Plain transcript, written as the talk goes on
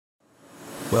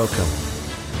Welcome.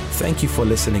 Thank you for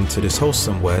listening to this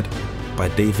wholesome word by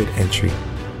David Entry.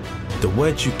 The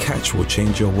words you catch will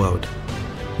change your world.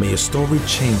 May your story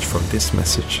change from this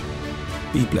message.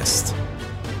 Be blessed.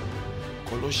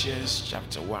 Colossians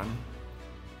chapter 1,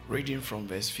 reading from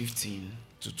verse 15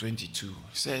 to 22,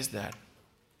 says that,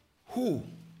 who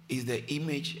is the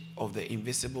image of the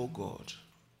invisible God,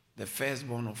 the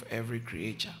firstborn of every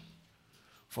creature?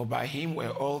 For by him were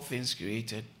all things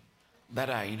created, that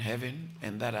are in heaven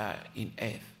and that are in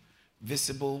earth,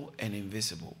 visible and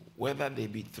invisible, whether they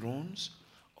be thrones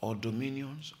or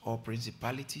dominions or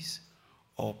principalities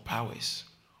or powers.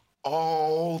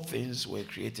 All things were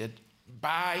created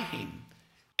by him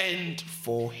and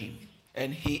for him.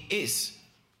 And he is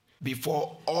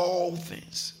before all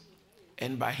things,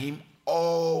 and by him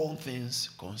all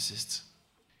things consist.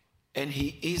 And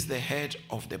he is the head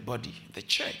of the body, the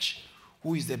church,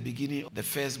 who is the beginning, the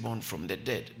firstborn from the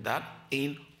dead, that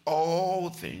in all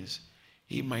things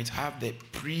he might have the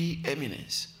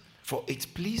preeminence. For it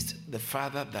pleased the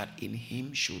Father that in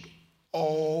him should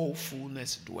all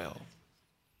fullness dwell.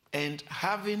 And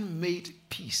having made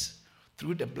peace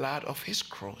through the blood of his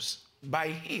cross, by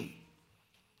him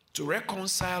to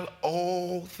reconcile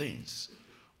all things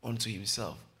unto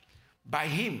himself. By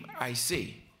him, I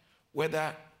say,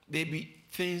 whether they be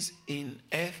things in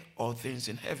earth or things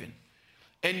in heaven.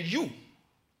 And you,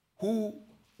 who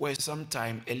were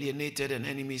sometime alienated and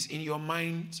enemies in your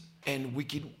minds and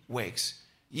wicked works,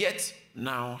 yet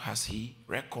now has he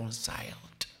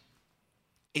reconciled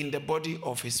in the body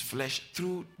of his flesh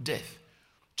through death,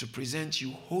 to present you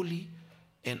holy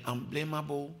and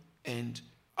unblameable and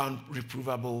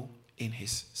unreprovable in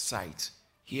his sight.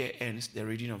 Here ends the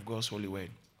reading of God's holy word.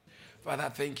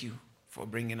 Father, thank you for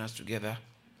bringing us together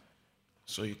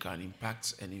so you can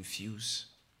impact and infuse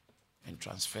and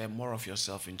transfer more of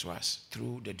yourself into us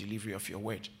through the delivery of your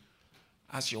word.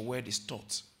 As your word is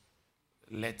taught,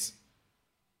 let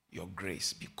your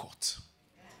grace be caught.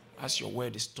 As your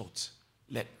word is taught,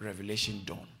 let revelation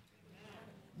dawn.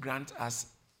 Grant us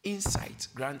insight,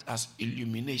 grant us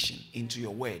illumination into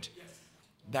your word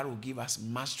that will give us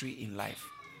mastery in life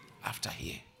after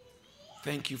here.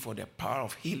 Thank you for the power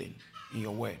of healing in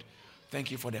your word. Thank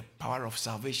you for the power of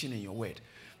salvation in your word.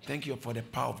 Thank you for the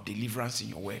power of deliverance in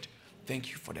your word.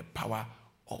 Thank you for the power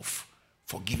of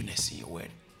forgiveness in your word.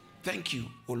 Thank you,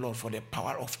 O Lord, for the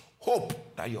power of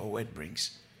hope that your word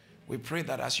brings. We pray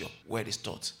that as your word is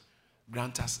taught,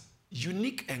 grant us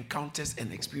unique encounters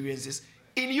and experiences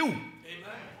in you. Amen.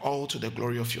 All to the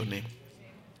glory of your name.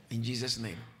 In Jesus'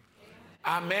 name.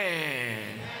 Amen.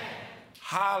 Amen.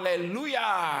 Hallelujah.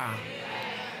 Amen.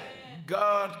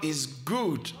 God is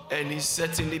good, and he's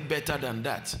certainly better than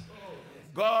that.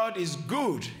 God is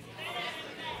good.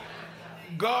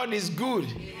 God is good.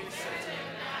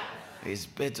 He's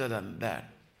better than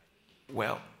that.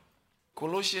 Well,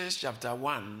 Colossians chapter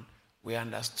 1, we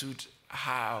understood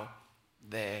how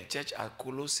the church at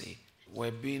Colossae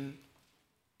were being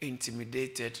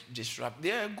intimidated, disrupted.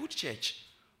 They are a good church,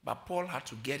 but Paul had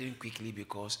to get in quickly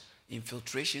because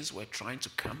infiltrations were trying to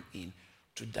come in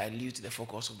to dilute the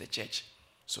focus of the church.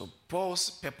 So Paul's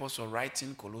purpose for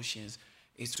writing Colossians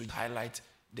is to highlight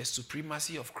the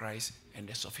supremacy of Christ and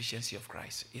the sufficiency of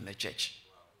Christ in the church.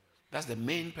 That's the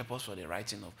main purpose for the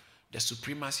writing of the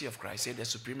supremacy of Christ. Say the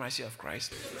supremacy of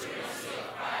Christ,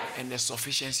 and the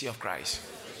sufficiency of Christ.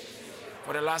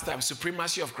 For the last time,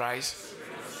 supremacy of Christ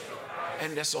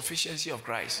and the sufficiency of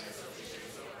Christ.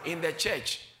 In the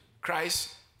church,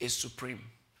 Christ is supreme.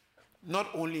 Not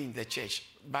only in the church,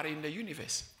 but in the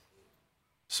universe.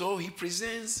 So he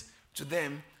presents to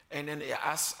them, and then he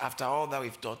asks, after all that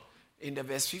we've taught, in the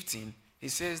verse 15, he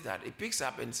says that, he picks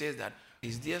up and says that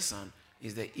his dear son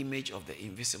is the image of the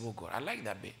invisible God. I like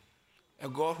that bit. A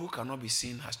God who cannot be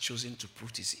seen has chosen to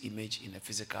put his image in a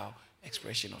physical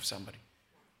expression of somebody.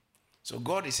 So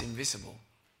God is invisible,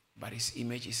 but his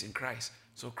image is in Christ.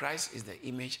 So Christ is the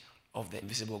image of the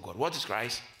invisible God. What is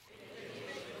Christ?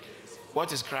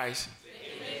 What is Christ?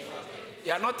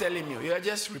 You are not telling me. You are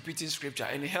just repeating scripture,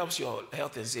 and it helps your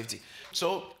health and safety.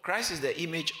 So Christ is the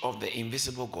image of the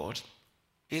invisible God.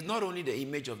 He's not only the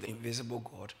image of the invisible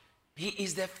God, he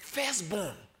is the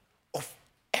firstborn of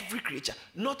every creature,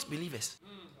 not believers.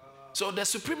 So the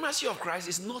supremacy of Christ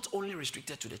is not only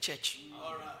restricted to the church.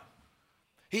 All right.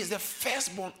 He is the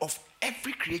firstborn of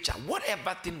every creature.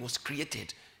 Whatever thing was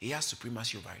created, he has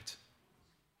supremacy over it.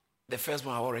 The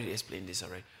firstborn, I already explained this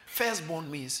already. Firstborn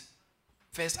means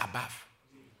first above.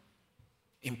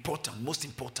 Important, most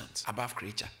important above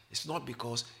creature. It's not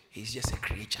because he's just a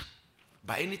creature.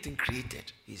 But anything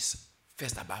created is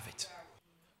first above it.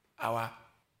 Our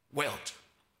world,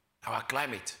 our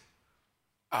climate,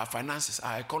 our finances,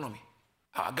 our economy,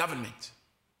 our government,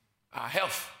 our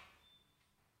health,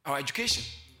 our education,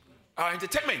 our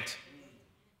entertainment,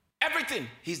 everything.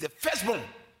 He's the firstborn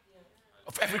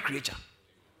of every creature.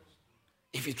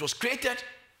 If it was created,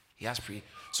 he has pre.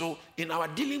 So in our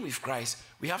dealing with Christ,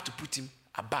 we have to put him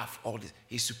above all this.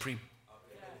 He's supreme.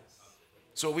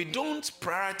 So we don't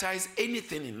prioritize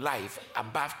anything in life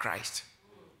above Christ.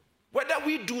 Whether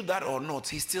we do that or not,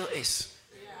 he still is.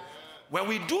 When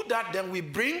we do that, then we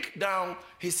bring down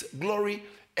his glory,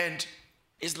 and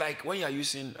it's like when you are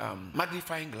using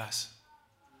magnifying glass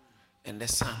and the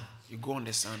sun. You go on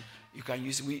the sun, you can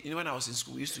use it. When I was in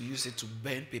school, we used to use it to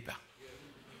burn paper.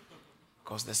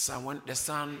 Because the sun, when the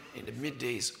sun in the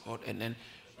midday is hot, and then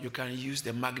you can use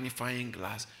the magnifying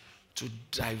glass to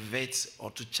divert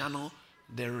or to channel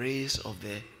the rays of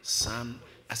the sun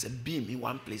as a beam in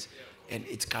one place, and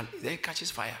then it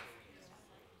catches fire.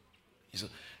 So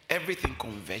everything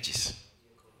converges.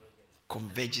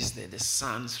 The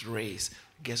sun's rays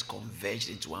gets converged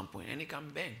into one point, and it can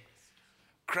burn.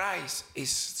 Christ is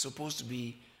supposed to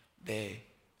be the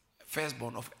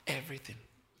firstborn of everything.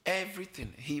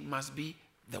 Everything. He must be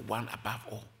the one above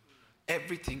all.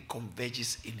 Everything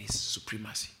converges in his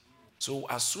supremacy. So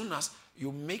as soon as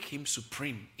you make him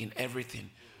supreme in everything,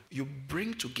 you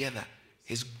bring together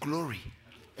his glory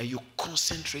and you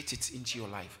concentrate it into your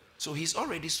life. So he's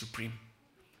already supreme.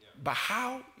 But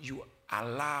how you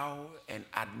allow and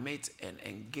admit and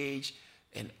engage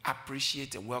and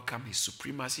appreciate and welcome his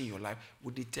supremacy in your life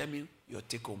will determine your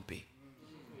take-home pay.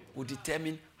 Will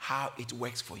determine how it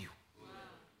works for you.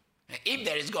 And if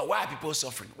there is God, why are people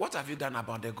suffering? What have you done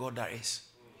about the God that is?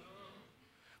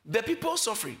 The people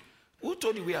suffering. Who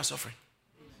told you we are suffering?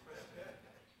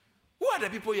 Who are the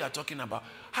people you are talking about?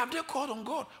 Have they called on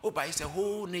God? Oh, but it's a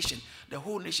whole nation. The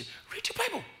whole nation. Read the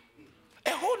Bible.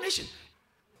 A whole nation.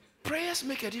 Prayers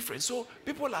make a difference. So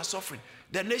people are suffering.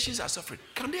 The nations are suffering.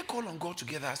 Can they call on God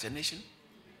together as a nation?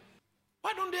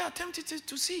 Why don't they attempt it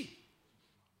to see?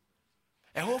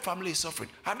 A whole family is suffering.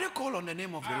 Have they called on the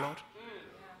name of the Lord?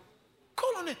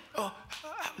 Call on it. Oh,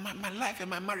 my life and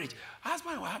my marriage.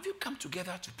 Husband, have you come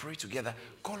together to pray together?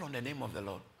 Call on the name of the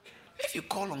Lord. If you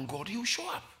call on God, he will show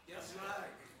up. Yes, right.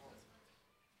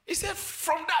 He said,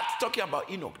 from that, talking about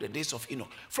Enoch, the days of Enoch,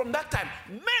 from that time,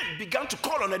 men began to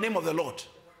call on the name of the Lord.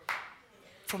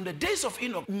 From the days of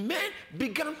Enoch, men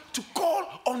began to call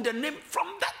on the name. From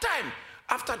that time,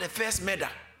 after the first murder,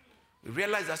 we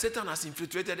realized that Satan has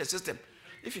infiltrated the system.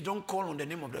 If you don't call on the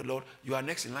name of the Lord, you are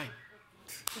next in line.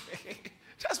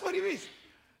 That's what it means.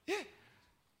 Yeah.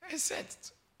 He said,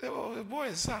 there was a boy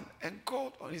and son, and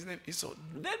called on his name Esau.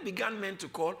 Then began men to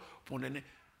call upon the name.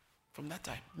 From that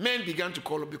time, men began to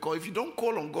call, because if you don't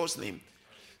call on God's name,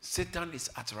 Satan is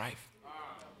at rife.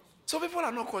 So people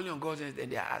are not calling on God's name, and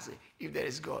they are asking, if there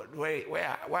is God, why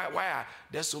are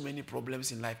there so many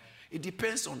problems in life? It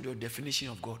depends on your definition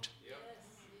of God. Yes.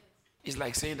 It's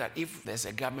like saying that if there's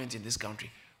a government in this country,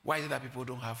 why is it that people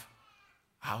don't have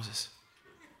houses?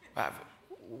 How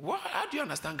do you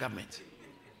understand government?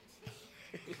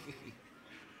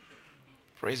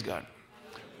 Praise God.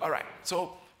 All right.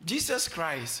 So Jesus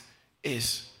Christ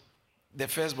is the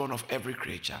firstborn of every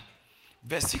creature.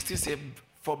 Verse 16 says,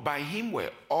 for by him were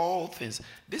all things.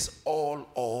 This all.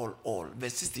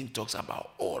 Verse 16 talks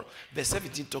about all. Verse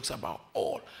 17 talks about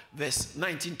all. Verse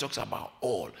 19 talks about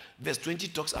all. Verse 20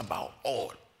 talks about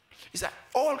all. It's like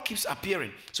all keeps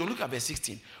appearing. So look at verse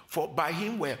 16. For by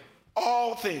him were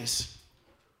all things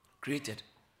created.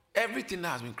 Everything that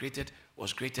has been created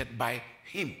was created by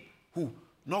him. Who?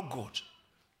 Not God.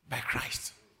 By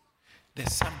Christ. The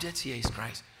subject here is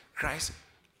Christ. Christ,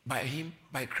 by him,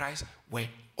 by Christ, were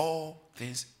all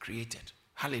things created.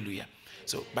 Hallelujah.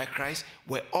 So by Christ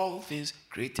were all things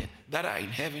created that are in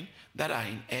heaven, that are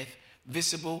in earth,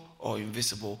 visible or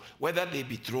invisible, whether they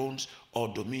be thrones or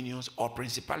dominions or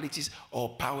principalities or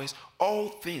powers. All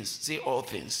things. Say all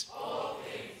things. All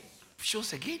things.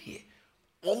 Shows again here.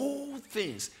 All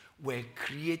things were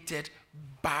created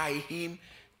by him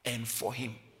and for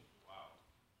him.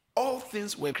 All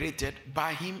things were created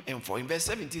by him and for him. Verse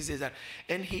 17 says that,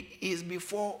 and he is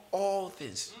before all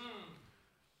things.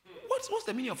 What's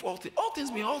the meaning of all things? All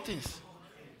things mean all things.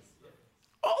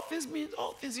 All things mean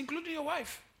all things, including your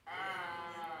wife,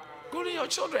 including your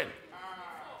children,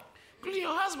 including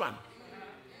your husband.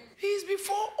 He is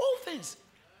before all things.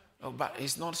 Oh, but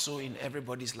it's not so in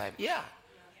everybody's life. Yeah,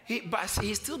 but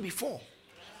he's still before.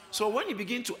 So when you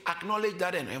begin to acknowledge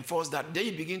that and enforce that, then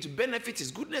you begin to benefit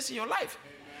his goodness in your life.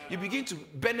 You begin to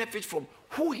benefit from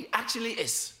who he actually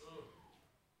is.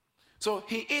 So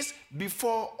he is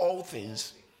before all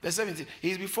things. Verse 17,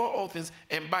 he is before all things,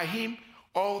 and by him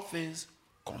all things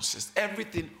consists.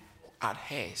 Everything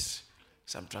adheres.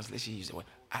 Some translation use the word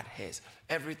adheres.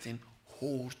 Everything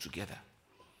holds together.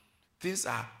 Things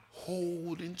are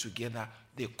holding together.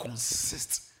 They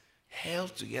consist,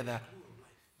 held together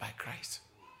by Christ.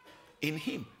 In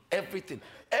him, everything.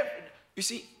 You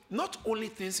see, not only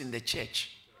things in the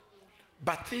church,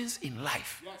 but things in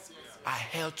life are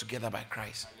held together by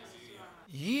Christ.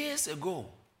 Years ago,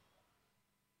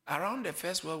 around the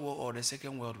First World War or the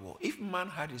Second World War, if man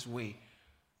had his way,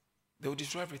 they would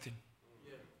destroy everything.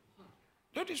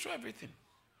 They would destroy everything.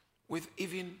 With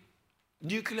even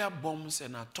nuclear bombs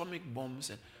and atomic bombs.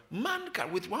 And man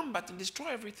can, with one button, destroy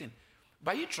everything.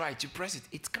 But you try to press it,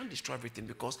 it can't destroy everything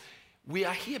because we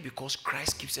are here because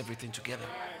Christ keeps everything together.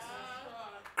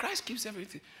 Christ keeps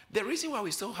everything. The reason why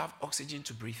we still have oxygen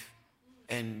to breathe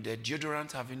and the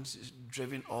deodorant having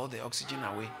driven all the oxygen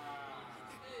away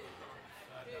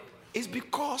is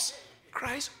because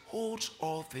Christ holds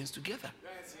all things together.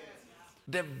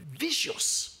 The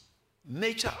vicious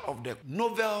nature of the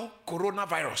novel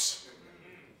coronavirus,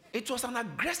 it was an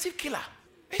aggressive killer.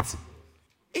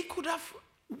 It could have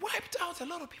wiped out a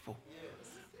lot of people.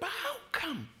 But how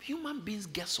come human beings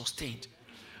get sustained?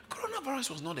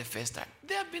 Coronavirus was not the first time.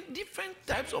 There have been different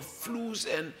types of flus,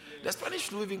 and the Spanish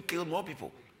flu even killed more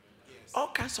people. All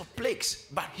kinds of plagues,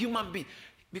 but human beings.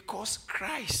 Because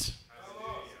Christ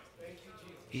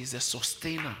is the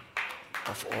sustainer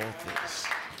of all things.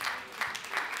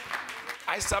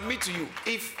 I submit to you,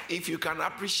 if you can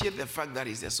appreciate the fact that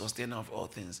he's the sustainer of all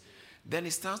things, then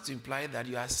it stands to imply that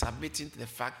you are submitting to the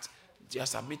fact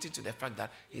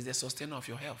that he's the sustainer of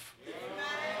your health.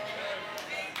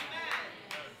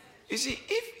 You see,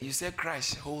 if you say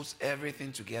Christ holds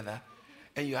everything together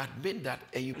and you admit that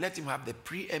and you let him have the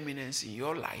preeminence in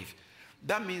your life,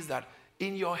 that means that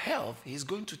in your health, he's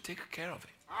going to take care of it.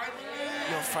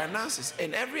 Your finances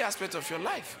and every aspect of your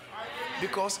life.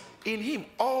 Because in him,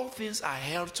 all things are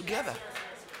held together.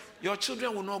 Your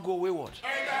children will not go wayward.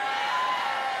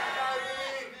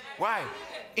 Why?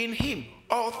 In him,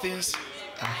 all things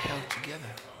are held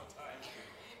together.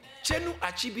 Chinua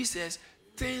Achebe says,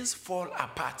 things fall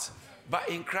apart, but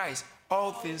in Christ,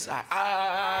 all things are.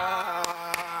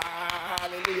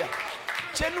 Hallelujah.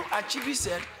 Chinua Achebe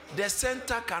said, the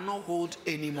center cannot hold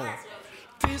anymore.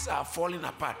 Things are falling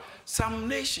apart. Some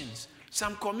nations,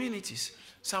 some communities,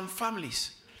 some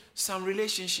families, some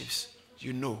relationships,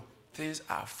 things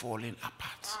are falling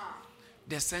apart.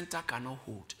 The center cannot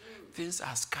hold. Things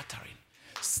are scattering.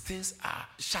 Things are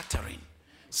shattering,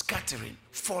 scattering,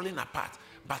 falling apart.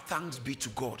 But thanks be to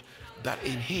God that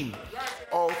in him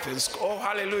all things, oh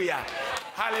hallelujah,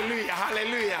 hallelujah,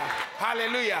 hallelujah,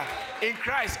 hallelujah. In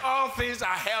Christ all things are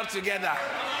held together.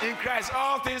 In Christ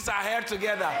all things are held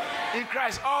together. In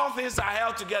Christ all things are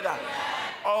held together.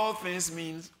 All things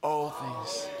means all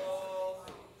things.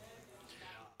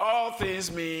 All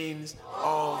things means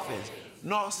all things.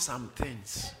 Not some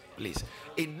things, please.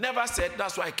 It never said,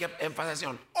 that's why I kept emphasizing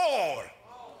on all.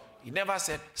 He never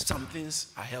said some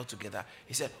things are held together.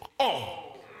 He said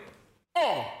all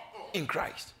in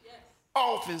Christ.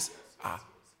 All things are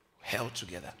held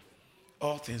together.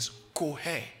 All things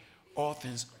cohere. All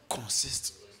things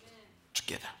consist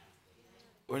together.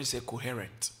 When you say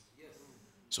coherent,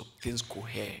 so things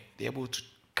cohere. They're able to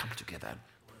come together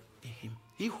in him.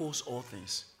 He holds all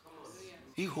things.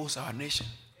 He holds our nation.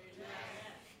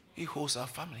 He holds our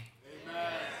family.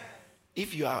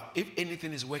 If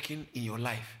anything is working in your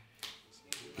life,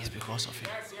 it's because of him.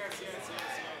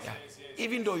 Yeah.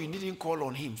 Even though you didn't call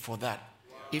on him for that,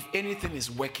 if anything is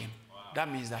working,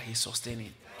 that means that he's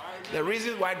sustaining. The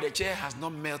reason why the chair has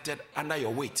not melted under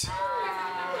your weight.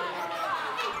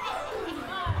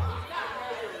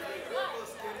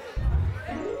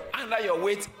 Under your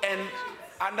weight and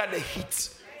under the heat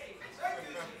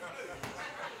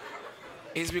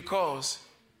is because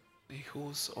he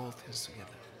holds all things together.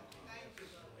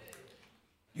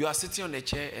 You are sitting on the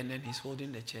chair and then he's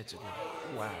holding the chair together.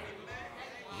 Wow.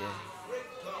 Yeah.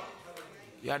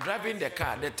 You are driving the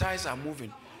car, the tires are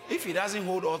moving. If he doesn't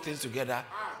hold all things together,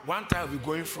 one tire will be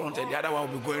going front and the other one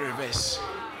will be going reverse.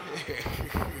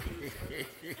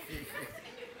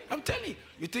 I'm telling you,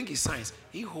 you think it's science.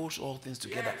 He holds all things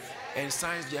together. And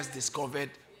science just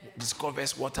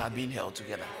discovers what are being held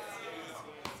together.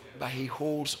 But he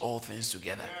holds all things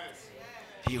together.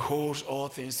 He holds all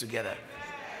things together.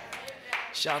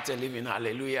 Shout a living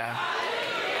hallelujah.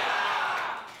 Hallelujah.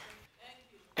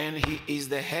 And he is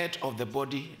the head of the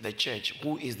body, the church,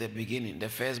 who is the beginning, the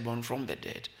firstborn from the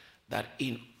dead, that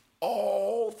in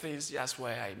all things, that's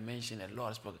why I mentioned the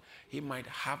Lord's spoken, he might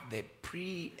have the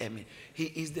preeminent. He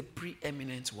is the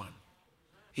preeminent one.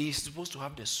 He is supposed to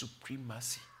have the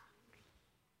supremacy.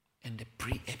 and the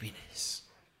preeminence.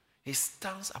 He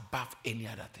stands above any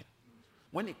other thing.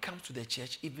 When it comes to the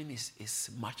church, even is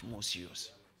much more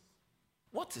serious.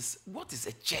 What is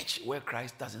a church where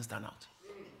Christ doesn't stand out?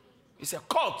 It's a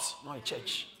cult, not a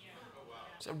church.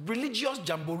 It's a religious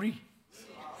jamboree.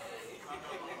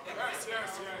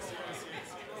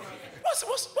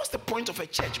 What's the point of a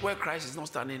church where Christ is not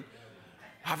standing,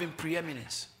 having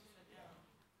preeminence?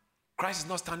 Christ is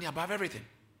not standing above everything.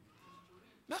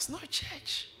 That's not a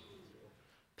church.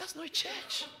 That's not a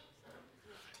church.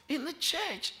 In the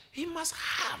church, he must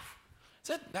have,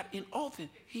 said that in all things,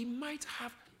 he might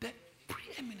have the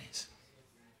preeminence.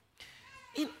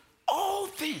 In all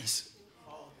things,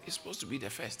 he's supposed to be the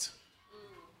first.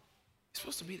 He's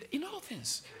supposed to be in all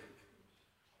things.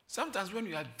 Sometimes when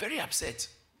you are very upset,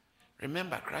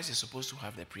 remember Christ is supposed to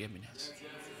have the preeminence.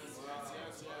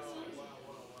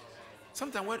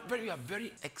 Sometimes when you are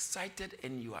very excited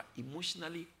and you are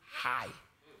emotionally high,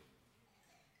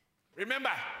 remember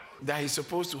that he's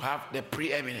supposed to have the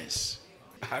preeminence.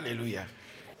 Hallelujah.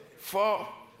 For,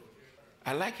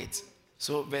 I like it.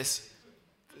 So verse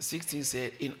 16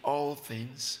 said, in all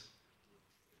things,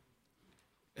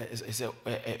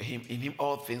 in him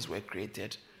all things were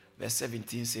created. Verse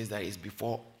 17 says that he's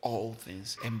before all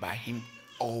things, and by him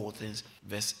all things.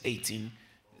 Verse 18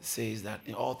 says that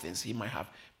in all things he might have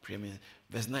preeminence.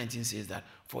 Verse 19 says that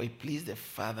for it pleased the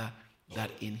Father that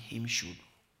in him should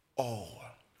all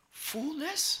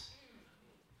fullness.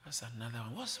 That's another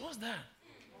one. What's that?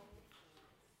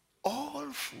 All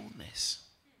fullness.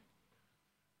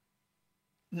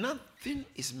 Nothing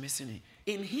is missing.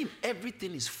 In him,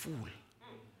 everything is full.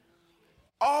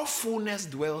 All fullness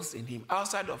dwells in him.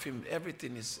 Outside of him,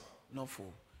 everything is not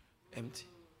full, empty.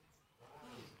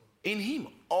 In him,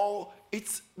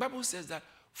 Bible says that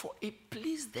for it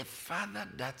pleased the Father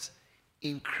that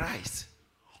in Christ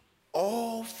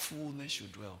all fullness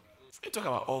should dwell. We talk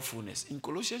about all fullness. In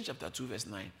Colossians chapter 2, verse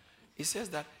 9, it says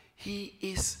that he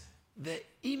is the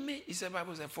image. It's the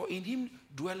Bible says, for in him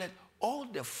dwelleth all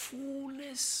the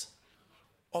fullness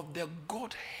of the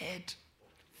Godhead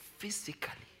physically.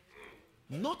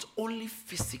 Not only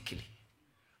physically,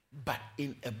 but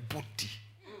in a body.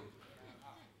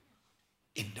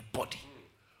 In the body.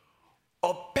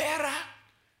 Opera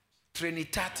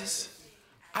Trinitatis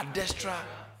ad destra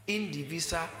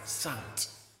indivisa sant.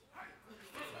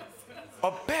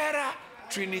 Opera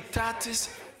Trinitatis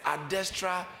ad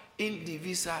destra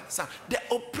indivisa sant. The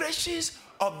operations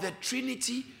of the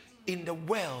Trinity in the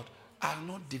world are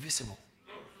not divisible.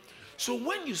 So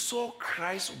when you saw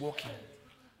Christ walking,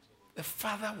 the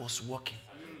Father was working,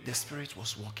 the Spirit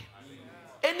was working.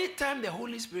 Anytime the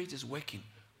Holy Spirit is working,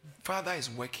 Father is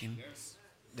working,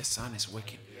 the Son is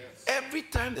working. Every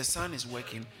time the Son is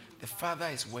working, the Father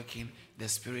is working, the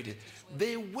Spirit is.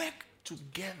 They work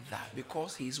together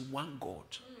because he is one God.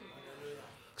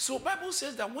 So Bible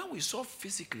says that when we saw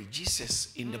physically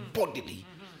Jesus in the bodily,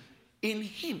 in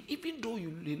him, even though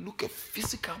you look at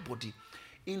physical body,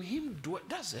 in him,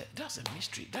 that's a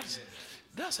mystery.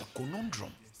 That's a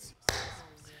conundrum.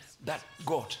 That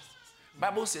God,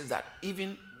 Bible says that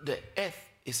even the earth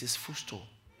is his footstool.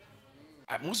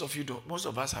 Most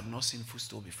of us have not seen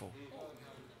footstool before.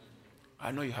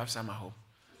 I know you have some at home.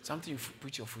 Something you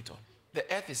put your foot on.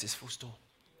 The earth is his footstool.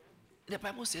 The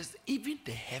Bible says even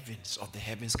the heavens of the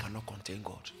heavens cannot contain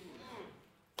God.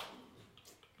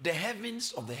 The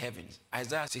heavens of the heavens.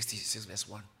 Isaiah 66 verse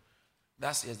 1.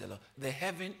 That says the Lord. The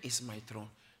heaven is my throne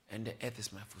and the earth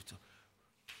is my footstool.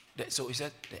 So he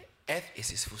said the earth is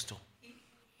his footstool.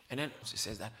 And then he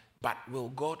says that, but will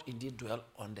God indeed dwell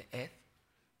on the earth?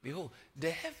 Behold,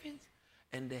 the heavens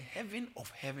and the heaven of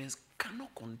heavens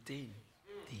cannot contain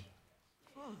thee.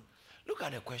 Look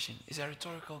at the question. It's a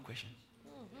rhetorical question.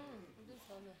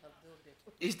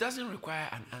 It doesn't require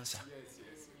an answer.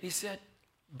 He said,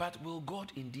 but will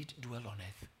God indeed dwell on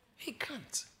earth? He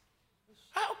can't.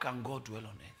 How can God dwell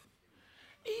on earth?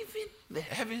 Even the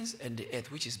heavens and the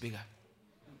earth, which is bigger?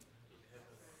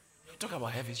 You talk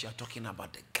about heavens, you are talking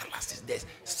about the galaxies. There's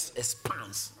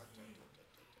expanse.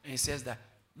 And he says that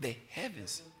the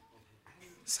heavens,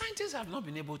 scientists have not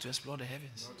been able to explore the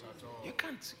heavens. You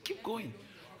can't. Keep going.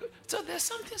 So there's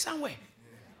something somewhere.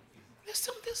 There's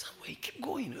something somewhere. Keep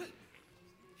going.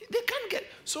 They can't get.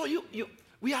 So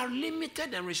we are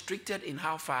limited and restricted in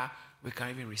how far we can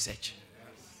even research.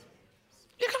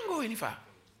 You can't go any far.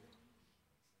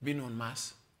 Being on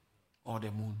Mars or the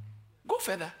moon. Go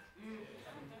further.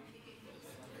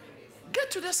 Get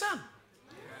to the sun.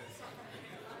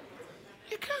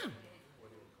 You can.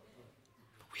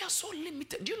 We are so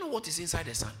limited. Do you know what is inside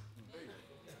the sun?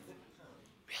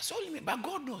 We are so limited. But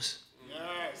God knows.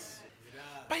 Yes.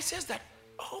 But it says that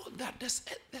all that, there's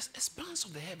expanse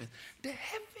of the heavens. The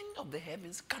heaven of the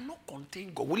heavens cannot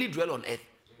contain God. Will he dwell on earth?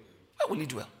 Where will he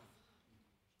dwell?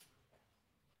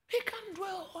 He can't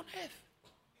dwell on earth.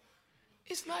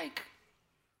 It's like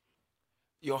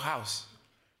your house.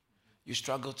 You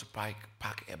struggle to park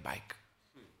a bike.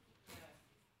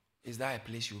 Is that a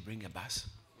place you bring a bus?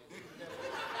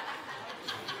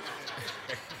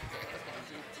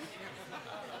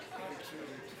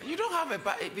 You don't have a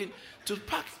bike to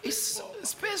park. It's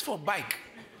space for bike.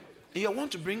 You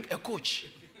want to bring a coach.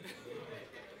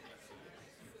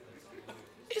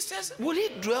 It says, will he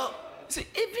dwell? See,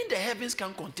 even the heavens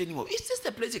can contain him. Is this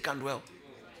the place he can dwell?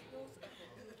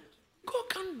 God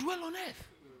can dwell on earth.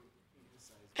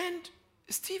 And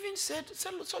Stephen said,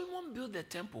 Solomon built the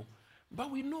temple,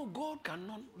 but we know God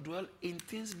cannot dwell in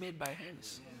things made by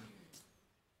hands.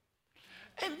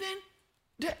 And then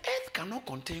the earth cannot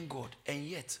contain God, and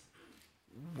yet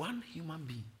one human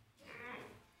being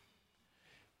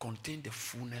contains the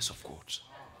fullness of God.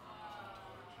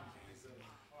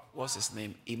 What's his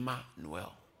name?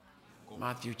 Emmanuel.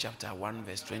 Matthew chapter 1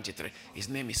 verse 23. His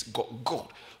name is God.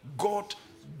 God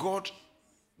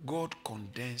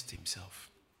condensed himself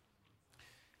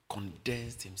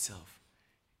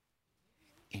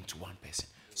into one person.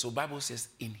 So Bible says,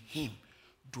 in him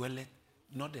dwelleth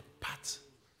not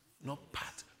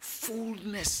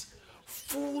fullness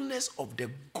of the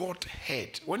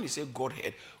Godhead. When you say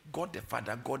Godhead, God the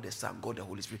Father, God the Son, God the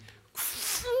Holy Spirit,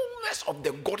 fullness of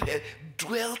the Godhead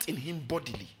dwelt in him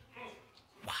bodily.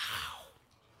 Wow.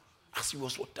 As he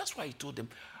was, that's why he told them,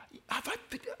 I told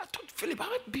Philip, have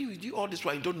I been with you all this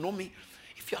while? You don't know me.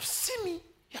 If you have seen me,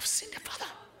 you have seen the Father.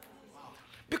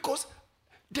 Because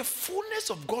the fullness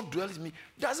of God dwells in me.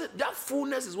 That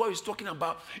fullness is what he's talking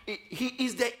about. He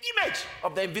is the image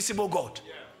of the invisible God.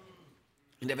 Yeah.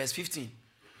 In the verse 15.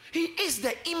 He is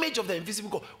the image of the invisible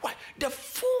God. Why? The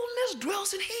fullness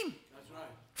dwells in him. That's right.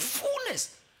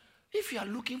 Fullness. If you are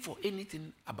looking for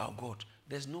anything about God,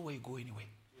 there's no way you go anywhere.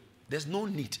 There's no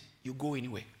need you go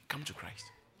anywhere. Come to Christ.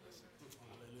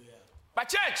 Hallelujah. But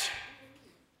church,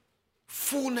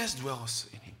 fullness dwells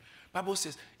in him. Bible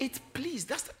says, it pleased,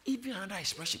 that's even another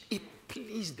expression, it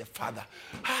pleased the Father.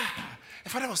 The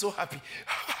Father was so happy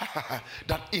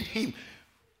that in him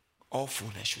all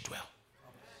fullness should dwell.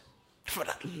 The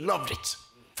Father loved it,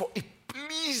 for it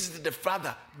pleased the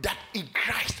Father that in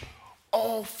Christ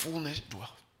all fullness dwells.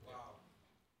 Wow.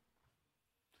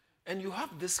 And you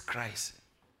have this Christ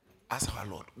as our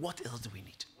Lord. What else do we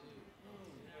need?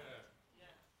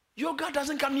 Your God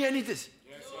doesn't come near anything.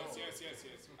 Yes.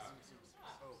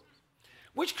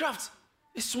 Witchcraft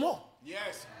is small.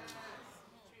 Yes.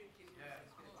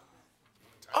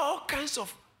 All kinds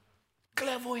of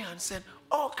clairvoyance and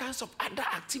all kinds of other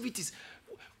activities.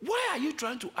 Why are you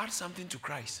trying to add something to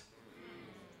Christ?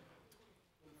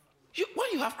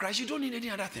 When you have Christ, you don't need any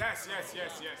other thing. Yes.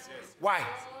 Why?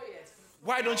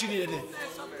 Why don't you need anything?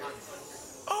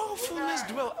 All fullness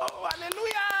dwells. Oh,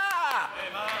 hallelujah!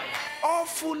 Amen. All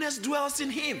fullness dwells in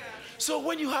him. So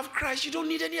when you have Christ, you don't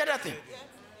need any other thing.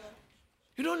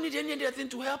 You don't need any other thing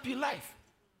to help you in life.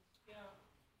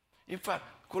 In fact,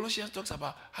 Colossians talks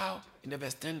about how in the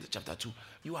verse 10, chapter 2,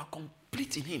 you are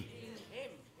complete in him.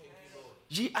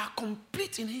 Ye are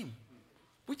complete in him,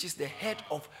 which is the head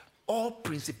of all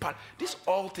principal. This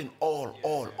all thing,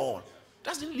 all.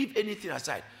 Doesn't leave anything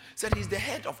aside. Said he's the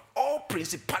head of all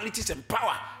principalities and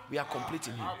power. We are complete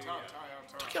in him.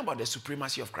 Talking about the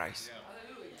supremacy of Christ.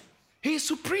 He is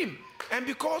supreme. And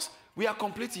because we are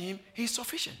complete in him, he is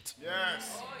sufficient.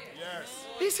 Yes.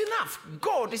 He's enough.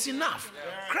 God is enough.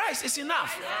 Christ is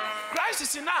enough. Christ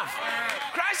is enough.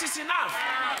 Christ is enough.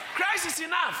 Christ is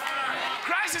enough.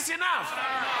 Christ is enough.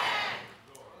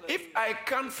 If I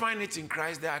can't find it in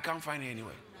Christ, then I can't find it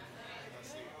anywhere.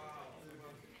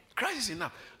 Christ is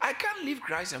enough. I can't leave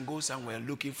Christ and go somewhere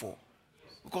looking for.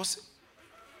 Because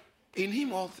in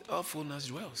him all fullness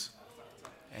dwells.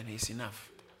 And he's enough.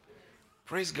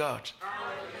 Praise God.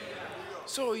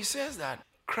 So he says that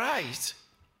Christ,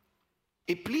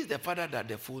 it pleased the Father that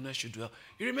the fullness should dwell.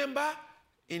 You remember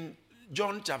in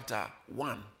John chapter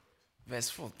 1, verse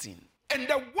 14. And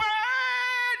the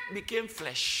word became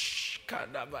flesh.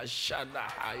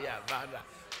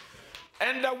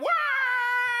 And the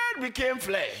word became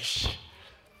flesh.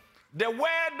 The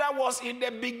word that was in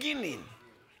the beginning,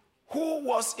 who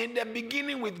was in the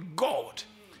beginning with God,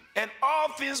 and all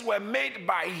things were made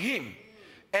by him,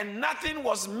 and nothing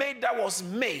was made that was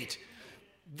made.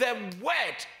 The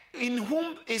word in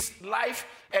whom is life,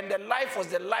 and the life was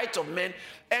the light of men,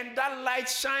 and that light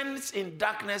shines in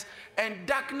darkness, and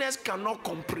darkness cannot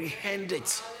comprehend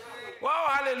it. Wow,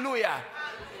 hallelujah.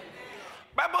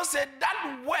 Bible said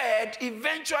that word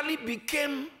eventually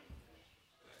became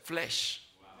flesh.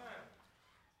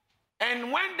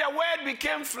 And when the word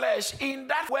became flesh, in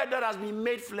that word that has been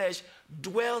made flesh,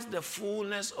 dwells the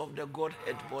fullness of the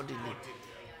Godhead bodily.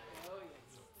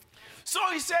 So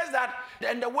he says that,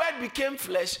 and the word became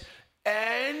flesh,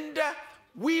 and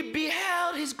we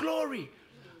beheld his glory.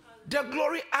 The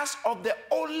glory as of the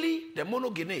only, the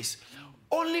monogenes,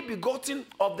 only begotten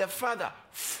of the Father,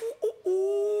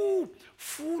 full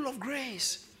of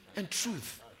grace and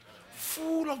truth.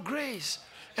 Full of grace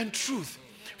and truth.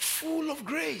 Full of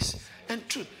grace and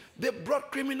truth. They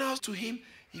brought criminals to him,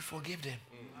 he forgave them.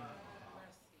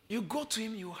 You go to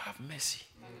him, you have mercy.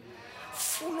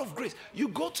 Full of grace. You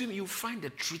go to him, you find the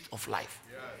truth of life.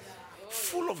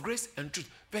 Full of grace and truth.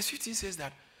 Verse 15 says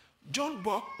that John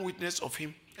bore witness of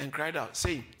him and cried out,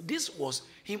 saying, this was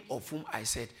him of whom I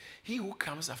said, he who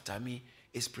comes after me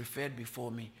is preferred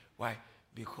before me. Why?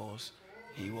 Because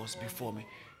he was before me.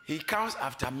 He comes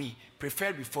after me,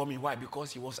 preferred before me. Why?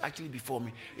 Because he was actually before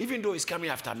me. Even though he's coming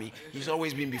after me, he's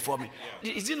always been before me.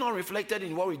 Is it not reflected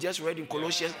in what we just read in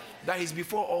Colossians, that he's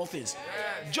before all things?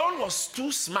 John was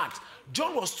too smart.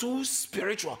 John was too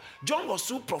spiritual. John was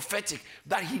too prophetic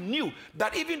that he knew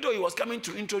that even though he was coming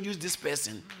to introduce this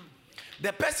person,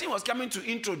 the person he was coming to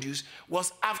introduce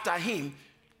was after him.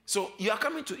 So you are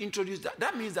coming to introduce that.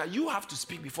 That means that you have to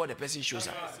speak before the person shows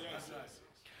up.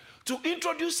 To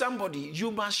introduce somebody,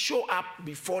 you must show up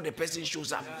before the person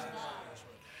shows up.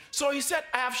 So he said,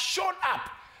 I have shown up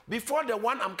before the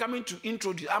one I'm coming to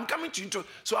introduce. I'm coming to introduce,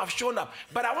 so I've shown up.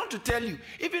 But I want to tell you,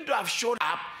 even though I've shown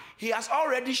up, he has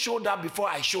already showed up before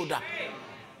I showed up.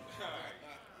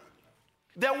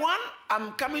 The one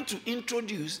I'm coming to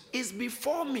introduce is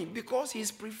before me because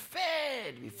he's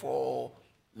preferred before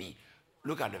me.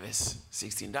 Look at the verse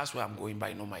 16. That's where I'm going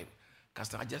by. No, my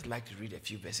custom. I just like to read a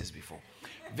few verses before.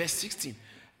 Verse 16.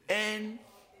 And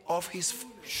of his...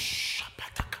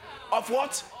 Of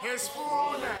what? His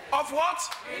fullness. Of what?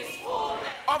 His fullness.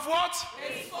 Of what?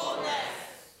 His fullness.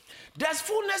 There's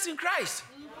fullness in Christ.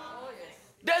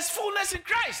 There's fullness in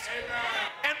Christ. Amen.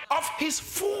 And of his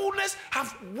fullness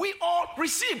have we all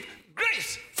received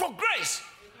grace for grace.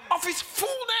 Of his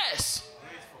fullness.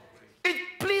 It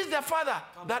pleased the Father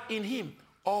that in him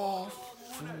all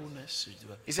fullness.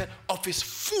 He said, of his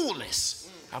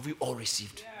fullness have we all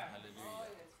received.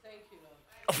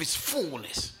 Of his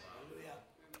fullness.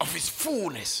 Of his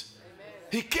fullness.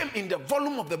 He came in the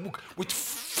volume of the book with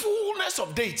fullness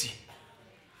of deity.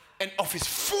 And of his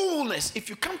fullness, if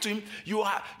you come to him, you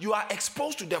are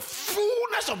exposed to the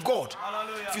fullness of God.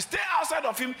 Hallelujah. If you stay outside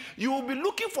of him, you will be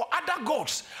looking for other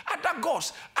gods,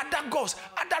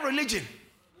 other religion,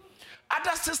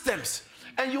 other systems,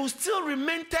 and you will still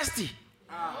remain thirsty.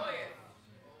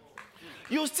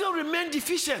 You will still remain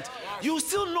deficient. You will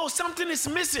still know something is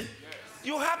missing.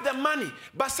 You have the money,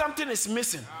 but something is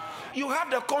missing. You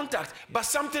have the contact, but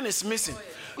something is missing.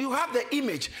 You have the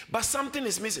image, but something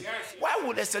is missing. Why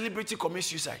would a celebrity commit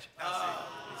suicide?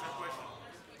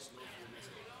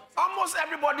 Almost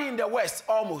everybody in the West,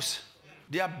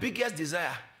 their biggest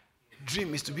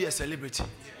dream is to be a celebrity.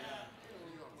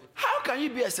 How can you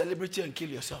be a celebrity and kill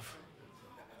yourself?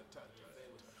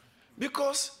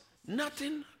 Because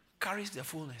nothing carries the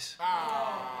fullness.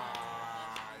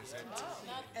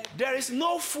 There is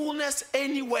no fullness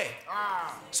anywhere.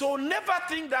 So never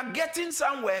think that getting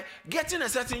somewhere, getting a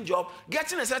certain job,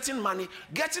 getting a certain money,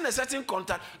 getting a certain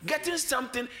contact, getting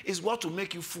something is what will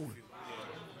make you full.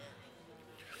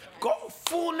 God,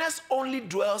 fullness only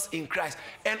dwells in Christ.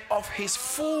 And of his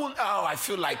I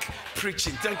feel like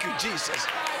preaching. Thank you, Jesus.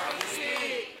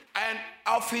 And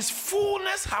of his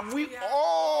fullness have we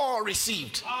all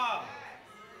received.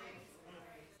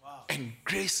 And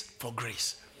grace for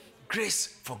grace. Grace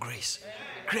for grace.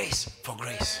 Grace for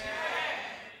grace.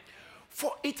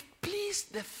 For it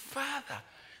pleased the Father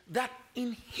that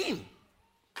in him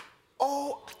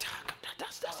all...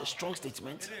 That's a strong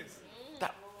statement.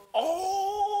 That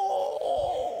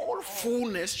all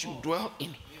fullness should dwell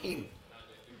in him.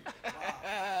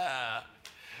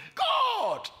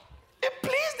 God, it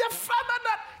pleased the Father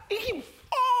that in him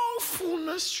all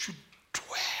fullness should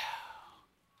dwell.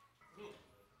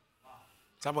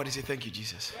 Somebody say, thank you,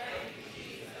 Jesus. Thank you,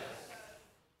 Jesus.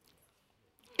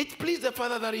 It pleased the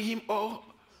Father that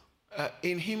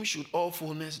in him should all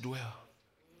fullness dwell.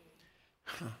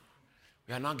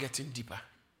 We are now getting deeper.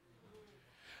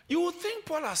 You would think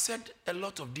Paul has said a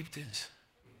lot of deep things.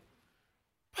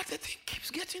 But the thing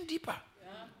keeps getting deeper.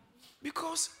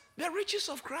 Because the riches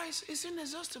of Christ is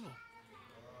inexhaustible.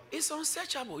 It's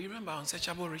unsearchable. You remember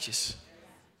unsearchable riches?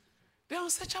 They're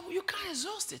unsearchable. You can't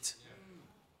exhaust it.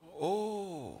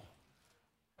 Oh,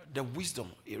 the wisdom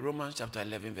in Romans chapter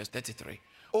 11, verse 33.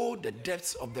 Oh, the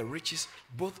depths of the riches,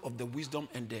 both of the wisdom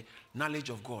and the knowledge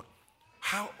of God.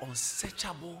 How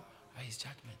unsearchable are his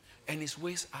judgment, and his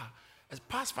ways are as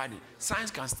past finding.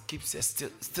 Science can keep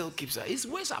still keeps her. His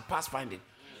ways are past finding.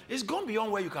 It's gone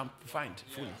beyond where you can find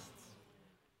fully.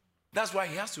 That's why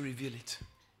he has to reveal it.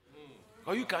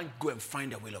 Or you can't go and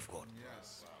find the will of God.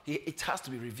 It has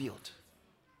to be revealed.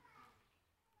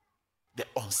 The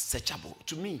unsearchable.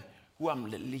 To me, who am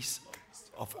the least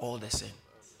of all the saints,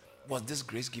 was this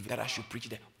grace given that I should preach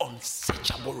the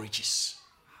unsearchable riches.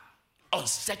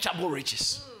 Unsearchable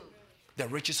riches. The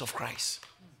riches of Christ.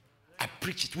 I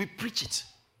preach it. We preach it.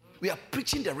 We are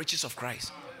preaching the riches of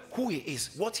Christ. Who he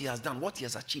is, what he has done, what he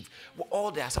has achieved, all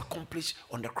that has accomplished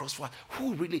on the cross for us.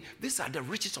 Who really, these are the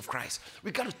riches of Christ.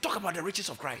 We got to talk about the riches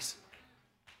of Christ.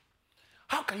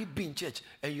 How can you be in church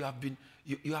and you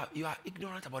are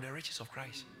ignorant about the riches of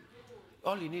Christ?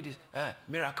 All you need is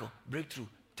miracle, breakthrough,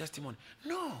 testimony.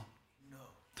 No.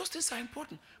 Those things are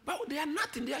important, but they are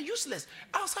nothing. They are useless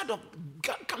outside of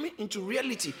coming into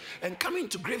reality and coming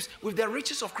into grips with the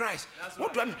riches of Christ.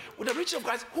 What do I mean? With the riches of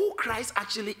Christ, who Christ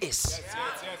actually is.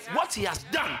 Yes. What he has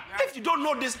done. If you don't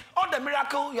know this, all the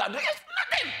miracle you are doing, it's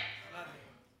nothing.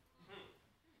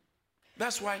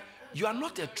 That's why you are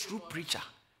not a true preacher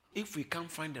if we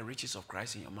can't find the riches of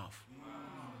Christ in your mouth.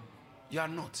 You are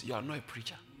not. You are not a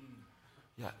preacher.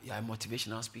 You are a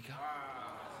motivational speaker.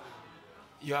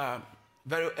 You are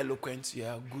very eloquent, you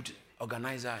are a good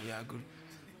organizer, you are good.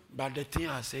 But the thing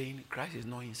I'm saying, Christ is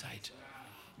not inside.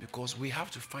 Because we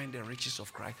have to find the riches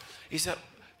of Christ. He said,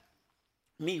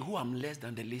 me who am less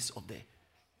than the least of the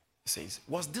saints,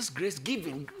 was this grace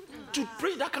given? To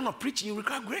preach that kind of preaching, you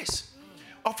require grace.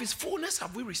 Of his fullness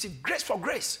have we received grace for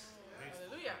grace.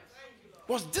 Hallelujah.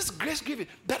 Was this grace given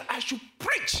that I should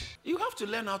preach? You have to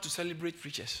learn how to celebrate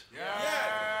preachers.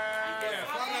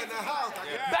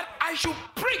 That I should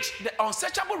preach the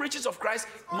unsearchable riches of Christ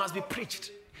must be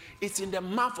preached. It's in the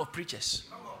mouth of preachers.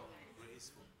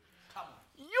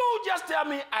 You just tell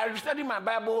me I study my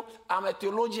Bible, I'm a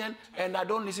theologian, and I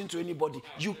don't listen to anybody.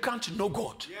 You can't know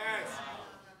God.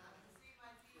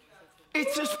 It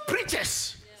is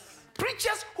preachers.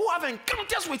 Preachers who have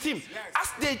encounters with him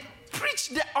as they preach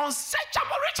the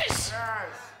unsearchable riches.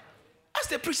 As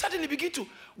they preach, suddenly begin to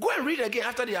go and read again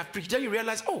after they have preached. Then you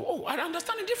realize, I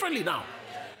understand it differently now.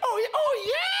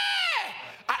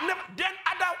 Then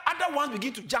other ones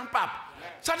begin to jump up.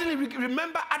 Suddenly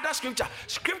remember other scripture.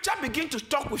 Scripture begin to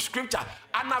talk with scripture.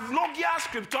 Analogia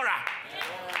scriptura.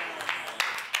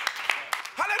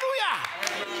 Hallelujah.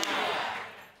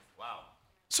 Wow.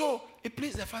 So it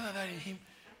pleased the Father that in him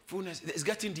fullness is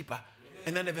getting deeper.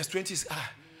 And then the verse 20 is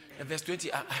verse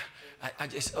 20. I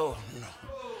just no.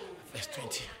 Verse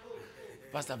 20.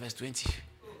 Pastor, verse 20.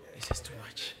 This is too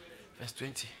much. Verse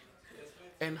 20.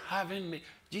 And having made,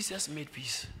 Jesus made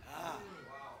peace.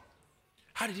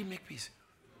 How did he make peace?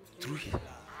 Through him.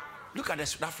 Look at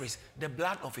that phrase. The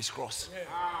blood of his cross.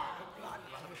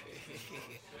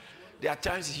 There are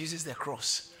times he uses the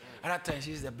cross. Other times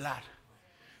he uses the blood.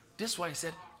 This is why he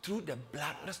said, through the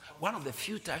blood. That's one of the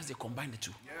few times they combine the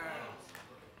two.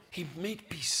 He made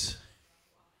peace.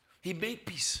 He made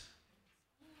peace.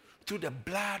 Through the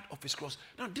blood of his cross.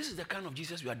 Now, this is the kind of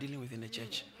Jesus we are dealing with in the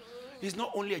church. He's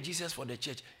not only a Jesus for the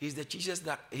church. He's the Jesus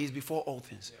that he's before all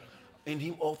things. In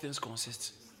him all things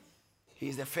consist. He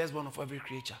is the firstborn of every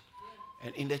creature.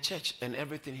 And in the church and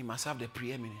everything, he must have the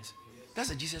preeminence. That's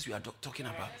the Jesus we are talking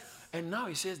about. And now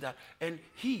he says that, and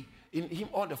he, in him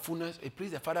all the fullness, it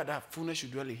pleased the Father that fullness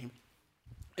should dwell in him.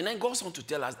 And then goes on to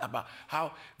tell us about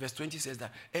how verse 20 says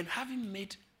that, and having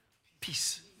made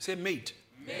peace. Say made.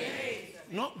 Made.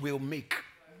 Not will make.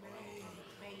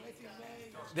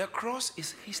 The cross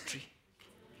is history.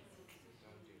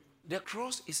 The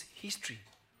cross is history,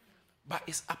 but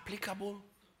it's applicable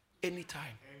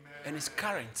anytime. Amen. And it's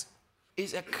current.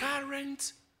 It's a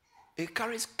current, it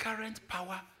carries current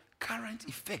power, current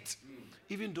effect,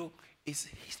 even though it's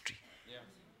history. Yeah.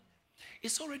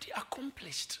 It's already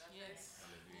accomplished. Yes.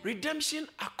 Redemption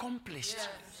accomplished. Yes.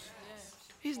 Yes.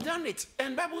 He's done it.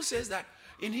 And Bible says that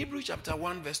in Hebrews chapter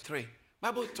 1 verse 3,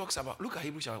 Bible talks about, look at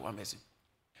Hebrews chapter 1 verse 3.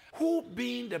 Who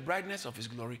being the brightness of his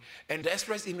glory and the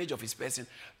express image of his person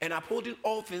and upholding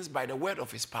all things by the word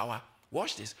of his power,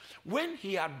 watch this, when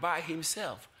he had by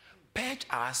himself purged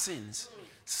our sins,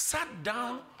 sat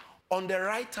down on the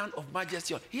right hand of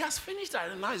majesty. He has finished that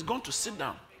and now he's gone to sit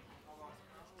down.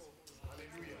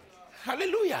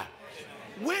 Hallelujah.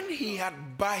 When he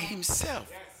had by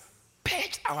himself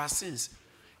purged our sins,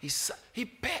 he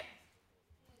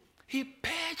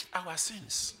purged our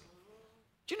sins.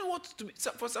 Do you know what to be?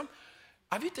 For some,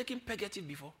 have you taken purgative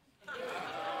before?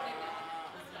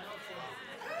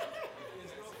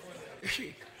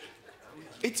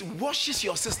 It washes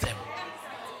your system.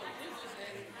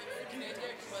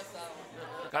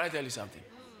 Can I tell you something?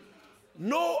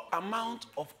 No amount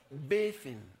of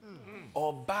bathing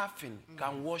or bathing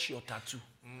can wash your tattoo.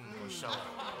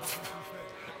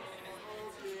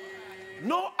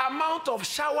 No amount of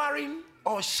showering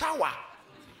or shower.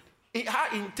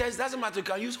 How intense, doesn't matter. You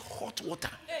can use hot water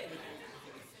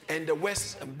and the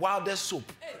wildest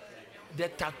soap. The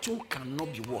tattoo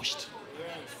cannot be washed.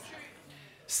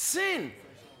 Sin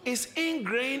is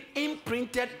ingrained,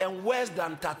 imprinted, and worse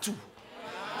than tattoo.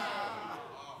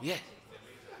 Yeah.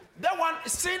 That one,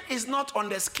 sin is not on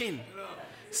the skin.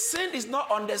 Sin is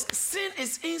not on the skin. Sin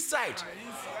is inside.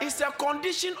 It's a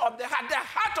condition of the heart. The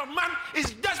heart of man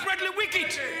is desperately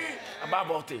wicked.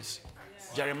 Above all things.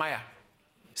 Jeremiah.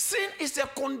 Sin is a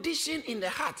condition in the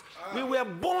heart. We were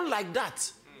born like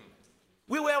that.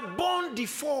 We were born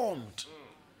deformed.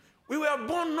 We were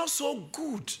born not so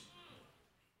good.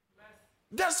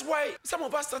 That's why some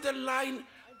of us started lying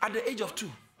at the age of 2.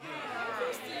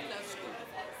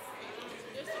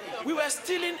 We were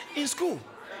stealing in school.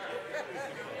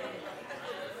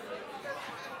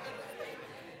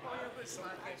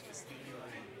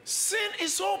 Sin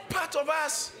is so part of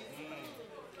us.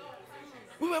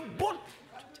 We were born.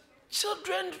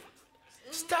 Children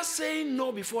start saying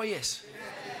no before yes.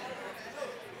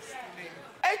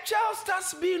 A child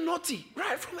starts being naughty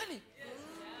right from early.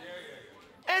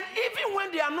 And even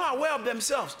when they are not aware of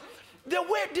themselves, the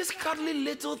way this cuddly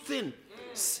little thing,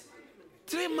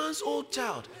 3 months old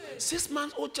child, 6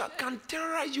 months old child can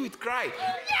terrorize you with cry.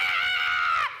 Yeah!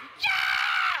 Yeah!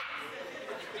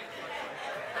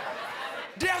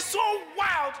 They are so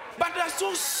wild, but they are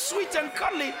so sweet and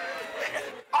cuddly.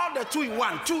 All the 2 in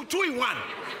 1, two in 1.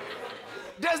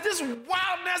 There's this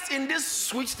wildness in this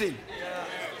sweet thing.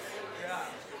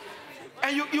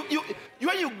 And you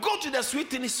when you go to the sweet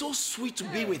thing, it's so sweet to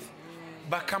be with.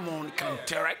 But come on, it can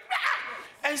terrorize.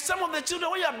 And some of the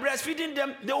children, when you are breastfeeding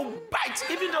them, they will bite,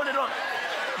 even though they don't.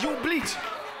 You bleed.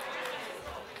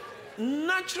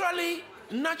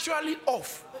 Naturally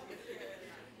off.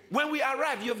 When we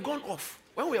arrive, you have gone off.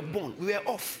 When we were born, we were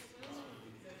off.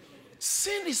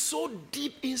 Sin is so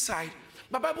deep inside.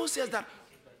 The Bible says that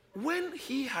when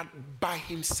he had by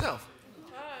himself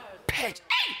purged,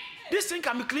 hey, this thing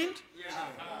can be cleaned.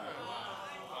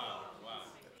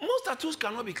 Most tattoos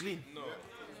cannot be cleaned.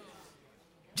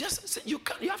 Just you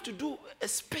have to do a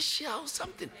special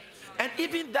something, and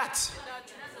even that.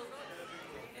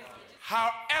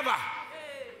 However,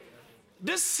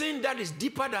 this sin that is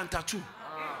deeper than tattoo,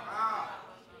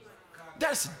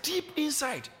 that's deep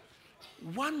inside.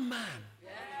 One man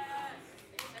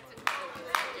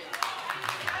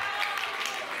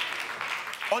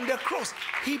on the cross,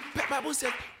 the Bible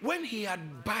said, when he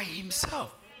had by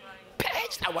himself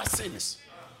purged our sins.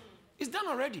 It's done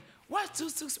already. Why still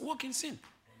walk in sin?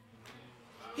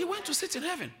 He went to sit in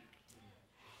heaven.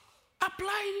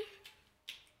 Apply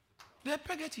the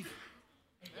purgative.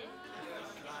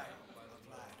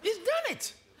 He's done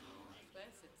it.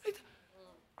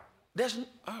 There's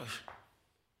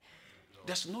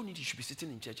no need you should be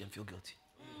sitting in church and feel guilty.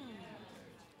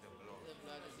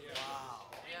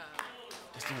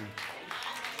 There's no need.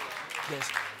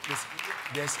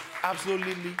 There's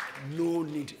absolutely no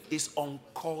need. It's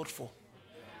uncalled for.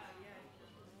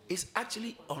 It's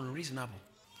actually unreasonable.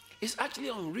 It's actually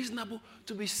unreasonable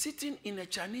to be sitting in a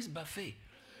Chinese buffet.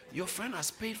 Your friend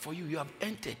has paid for you. You have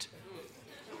entered.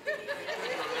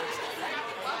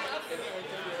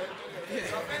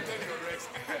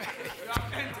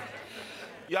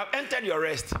 You have entered your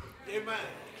rest. Amen.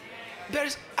 There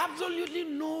is absolutely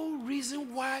no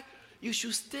reason why you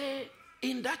should stay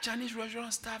in that Chinese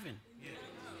restaurant starving.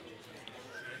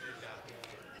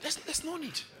 There's no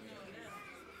need.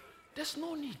 There's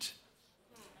no need.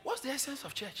 What's the essence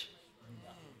of church?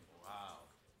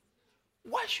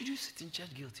 Why should you sit in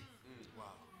church guilty?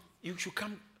 You should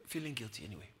come feeling guilty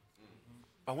anyway.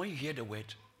 But when you hear the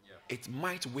word, it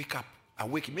might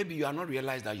awake. Maybe you are not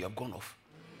realized that you have gone off.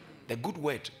 The good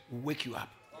word will wake you up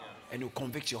and will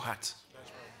convict your heart.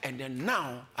 And then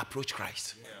now approach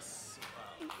Christ.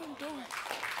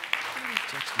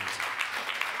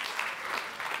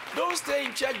 Don't stay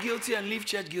in church guilty and leave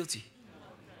church guilty.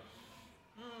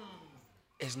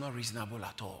 It's not reasonable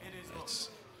at all.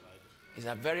 It's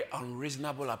a very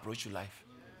unreasonable approach to life.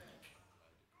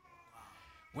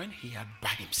 When he had by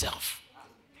himself,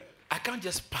 I can't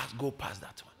just go past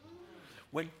that one.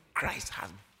 When Christ has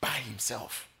by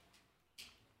himself.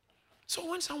 So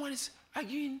when someone is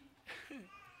arguing,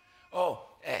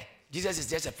 Jesus is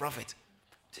just a prophet,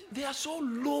 they are so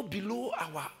low below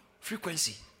our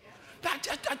frequency that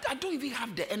I don't even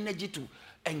have the energy to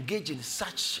engage in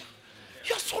such.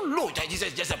 You're so low that Jesus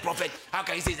is just a prophet. How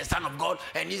can he say he's the Son of God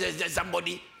and he's just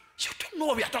somebody? You don't know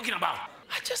what we are talking about.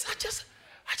 I just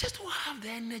don't have the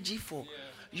energy for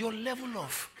your level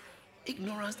of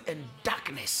ignorance and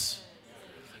darkness.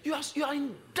 You are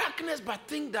in darkness but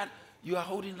think that you are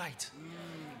holding light.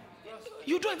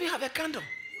 You don't even have a candle.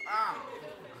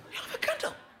 You have a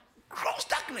candle. Gross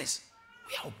darkness.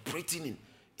 We are operating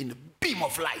in a beam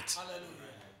of light.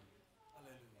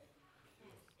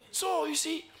 So you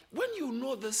see, when you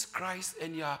know this Christ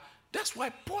and that's why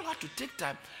Paul had to take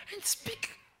time and speak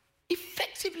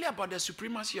effectively about the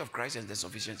supremacy of Christ and the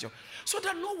sufficiency of, so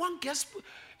that no one gets.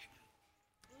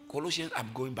 Colossians, I'm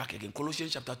going back again.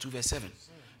 Colossians chapter 2 verse 7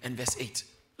 and verse 8.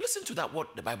 Listen to that,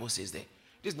 what the Bible says there.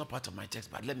 This is not part of my text,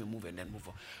 but let me move and then move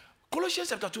on. Colossians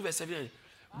chapter 2 verse 7.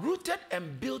 Rooted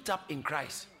and built up in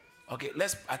Christ. Okay,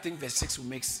 I think verse 6 will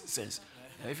make sense.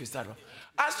 If you start off.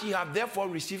 As ye have therefore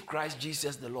received Christ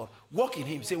Jesus the Lord. Walk in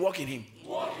him. Say walk in him.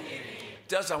 Walk in him.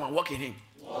 Tell someone, walk in him.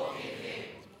 Walk in him.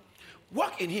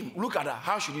 Walk in him. Look at that.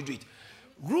 How should you do it?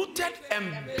 Rooted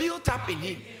and built up in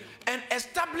him. And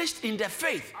established in the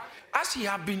faith. As ye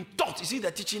have been taught. You see the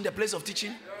teaching, the place of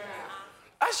teaching?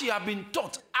 As ye have been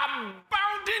taught.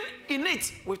 Abounding in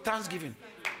it with thanksgiving.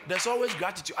 There's always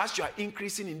gratitude. As you are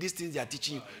increasing in these things they are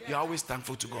teaching you, you're always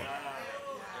thankful to God.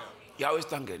 You're always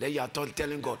thankful. Then you are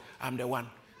telling God, I'm the one.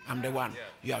 I'm the one.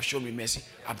 You have shown me mercy.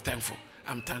 I'm thankful.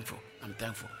 I'm thankful. I'm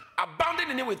thankful. Abounding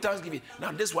in it with thanksgiving.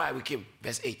 Now, this is why we came.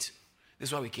 Verse 8. This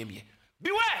is why we came here.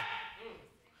 Beware,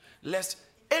 lest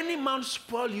any man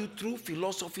spoil you through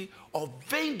philosophy or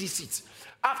vain deceit,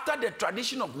 after the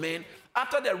tradition of men,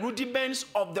 after the rudiments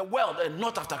of the world, and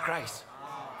not after Christ.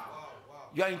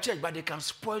 You are in church, but they can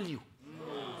spoil you.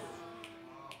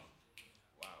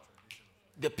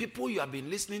 The people you have been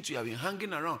listening to, you have been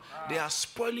hanging around, they are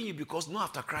spoiling you because not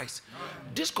after Christ.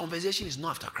 This conversation is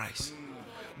not after Christ.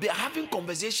 They are having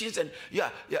conversations, and you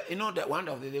know that one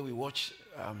of the day we watch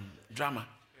drama.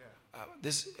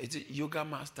 Is it Yoga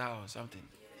Master or something?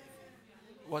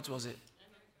 What was it?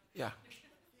 Yeah.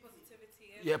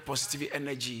 Positivity,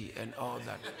 energy, and all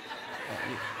that.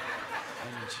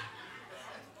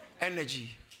 Energy.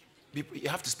 You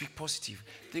have to speak positive.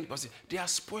 Think positive. They are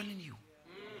spoiling you.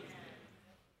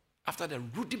 After the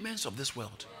rudiments of this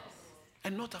world.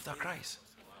 And not after Christ.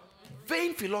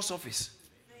 Vain philosophies.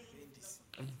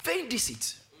 Vain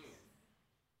deceit.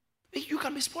 You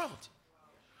can be spoiled.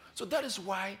 So that is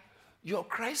why your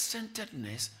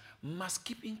Christ-centeredness must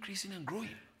keep increasing and growing.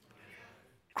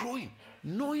 Growing.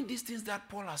 Knowing these things that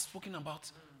Paul has spoken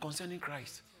about concerning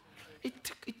Christ. It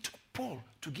took Paul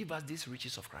to give us these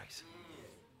riches of Christ.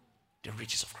 The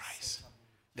riches of Christ.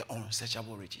 The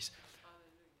unsearchable riches.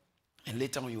 And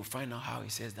later on you'll find out how he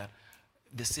says that.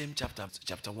 The same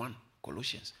chapter 1,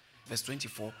 Colossians, verse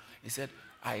 24, he said,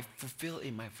 I fulfill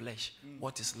in my flesh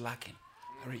what is lacking.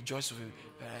 I rejoice with him.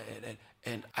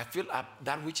 And I fill up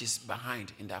that which is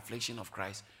behind in the affliction of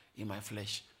Christ in my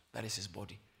flesh. That is his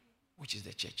body, which is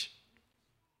the church.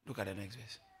 Look at the next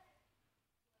verse.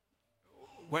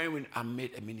 When I'm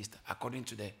made a minister, according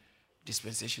to the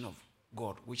dispensation of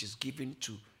God, which is given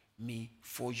to me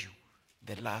for you,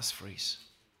 the last phrase,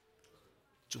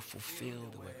 to fulfill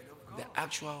the word. The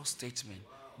actual statement,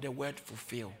 the word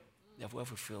fulfill,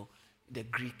 the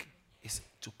Greek is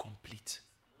to complete.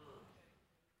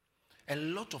 A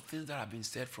lot of things that have been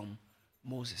said from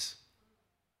Moses,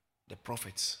 the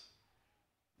prophets,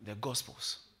 the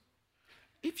Gospels.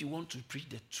 If you want to preach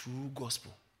the true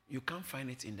gospel, you can't find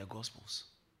it in the Gospels.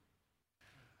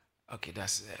 Okay,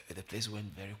 that's the place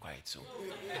went very quiet. So,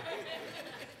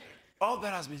 all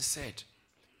that has been said,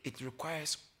 it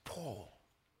requires Paul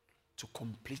to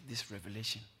complete this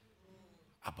revelation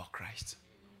about Christ.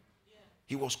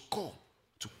 He was called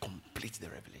to complete the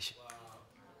revelation.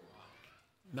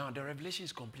 Now, the revelation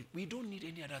is complete. We don't need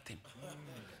any other thing.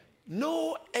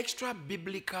 No extra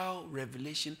biblical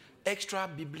revelation, extra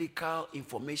biblical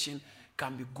information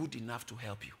can be good enough to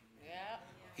help you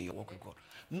in your walk with God.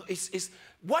 No, it's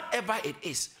whatever it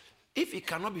is, if it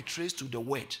cannot be traced to the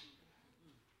word,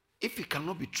 if it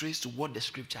cannot be traced to what the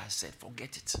scripture has said,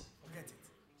 forget it.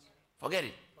 Forget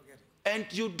it. And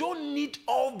you don't need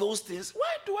all those things.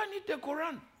 Why do I need the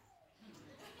Quran?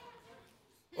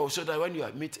 Oh, so that when you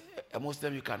meet a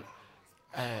Muslim, you can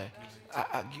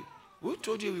argue. Who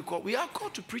told you we are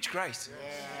called to preach Christ?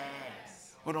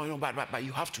 Yes. Oh, no, but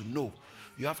you have to know.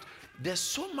 There's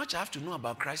so much I have to know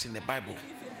about Christ in the Bible.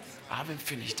 I haven't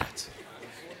finished that.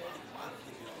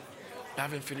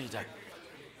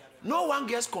 No one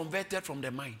gets converted from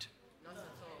the mind.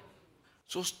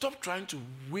 So stop trying to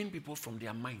win people from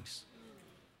their minds.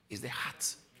 It's the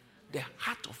heart the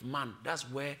heart of man, that's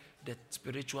where the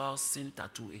spiritual sin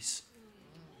tattoo is.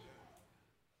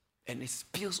 And it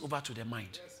spills over to the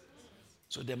mind.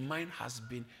 So the mind has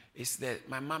been,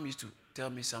 my mom used to tell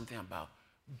me something about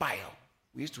bile.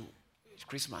 We used to,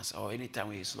 Christmas or anytime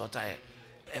we slaughter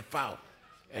a fowl,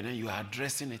 and then you are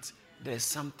dressing it, there's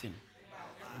something,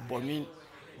 burning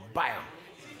bile.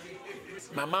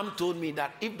 My mom told me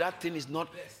that if that thing is not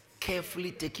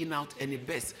carefully taken out and it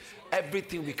bursts,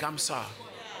 everything becomes sour.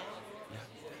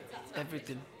 Yeah.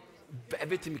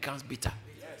 Everything becomes bitter.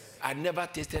 I never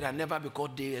tasted, because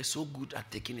they are so good at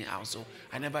taking it out, so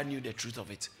I never knew the truth of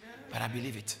it. But I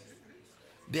believe it.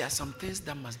 There are some things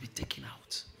that must be taken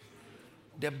out.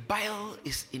 The bile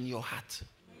is in your heart.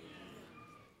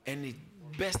 And it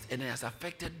burst and it has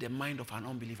affected the mind of an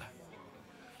unbeliever.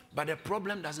 But the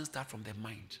problem doesn't start from the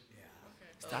mind.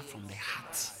 It starts from the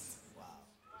heart.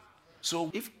 So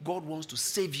if God wants to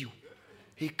save you,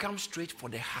 he comes straight for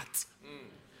the heart.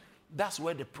 That's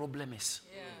where the problem is.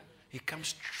 He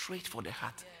comes straight for the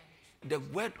heart. The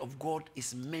word of God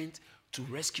is meant to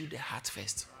rescue the heart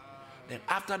first. Then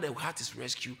after the heart is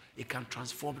rescued, it can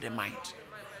transform the mind.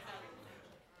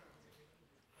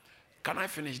 Can I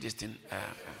finish this thing?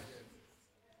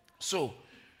 So,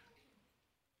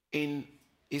 it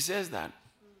says that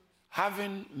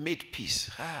having made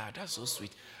peace. That's so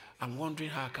sweet. I'm wondering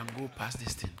how I can go past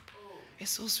this thing.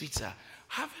 It's so sweet, sir.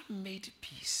 Having made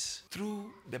peace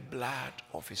through the blood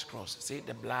of his cross. Say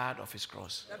the blood of his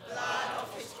cross. The blood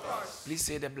of his cross. Please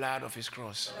say the blood of his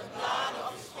cross. The blood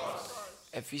of his cross.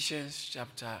 Ephesians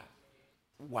chapter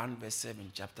 1 verse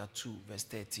 7, chapter 2 verse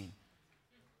 13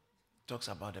 talks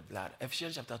about the blood.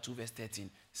 Ephesians chapter 2 verse 13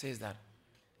 says that,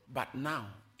 but now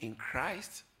in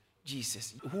Christ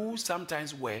Jesus, who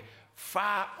sometimes were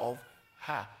far off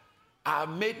her, are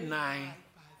made nigh.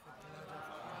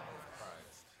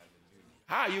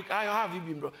 How have you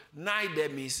been brought? Nigh there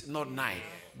means not nigh,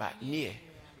 but near.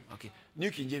 Okay. New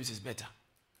King James is better.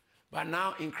 But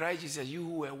now in Christ Jesus, you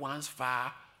who were once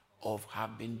far off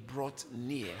have been brought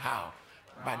near. How?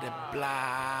 By the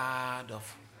blood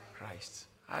of Christ.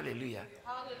 Hallelujah.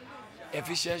 Hallelujah.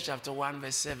 Ephesians chapter 1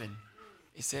 verse 7.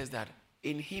 It says that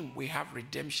in him we have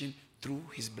redemption through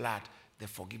his blood, the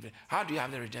forgiveness. How do you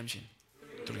have the redemption?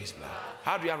 Through his blood.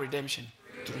 How do you have redemption?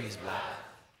 Through his blood.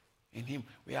 In him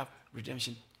we have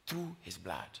redemption through his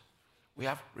blood. We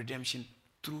have redemption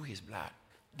through his blood.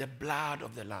 The blood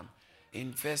of the Lamb.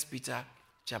 In 1 Peter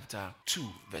chapter 2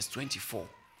 verse 24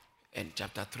 and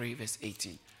chapter 3 verse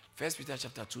 18. 1 Peter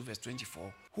chapter 2 verse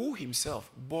 24. Who himself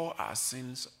bore our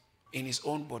sins in his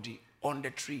own body on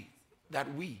the tree,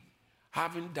 that we,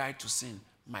 having died to sin,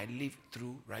 might live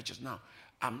through righteousness.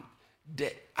 Now,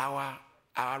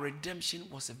 our redemption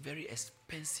was a very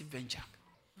expensive venture.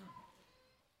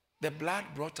 The blood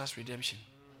brought us redemption,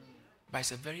 but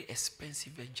it's a very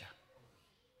expensive venture.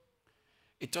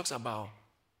 It talks about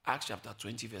Acts chapter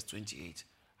 20 verse 28,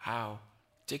 how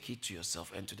take it to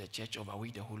yourself and to the church over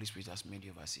which the Holy Spirit has made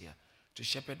you overseer, to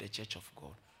shepherd the church of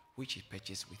God, which he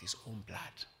purchased with his own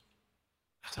blood.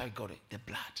 That's how he got it, the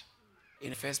blood.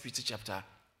 In 1 Peter chapter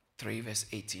 3 verse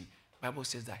 18, the Bible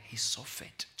says that he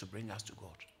suffered to bring us to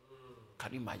God.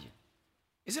 Can you imagine?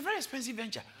 It's a very expensive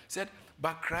venture. It said,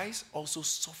 but Christ also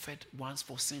suffered once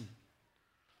for sin.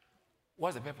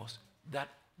 What's the purpose? That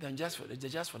the just for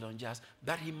the unjust,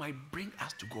 that he might bring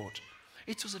us to God.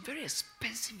 It was a very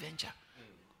expensive venture.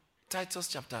 Titus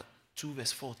chapter 2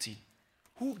 verse 14.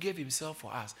 Who gave himself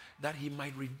for us, that he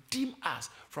might redeem us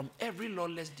from every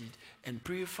lawless deed and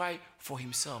purify for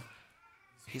himself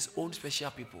his own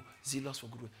special people, zealous for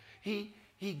good work. He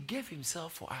gave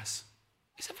himself for us.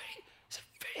 It's a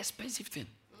very expensive thing.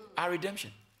 Our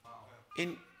redemption.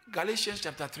 In Galatians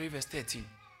chapter 3 verse 13,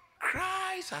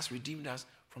 Christ has redeemed us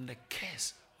from the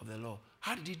curse of the law.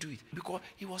 How did he do it? Because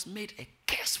he was made a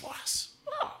curse for us.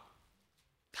 Oh,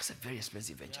 that's a very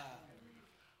expensive venture.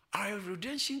 Our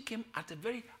redemption came at a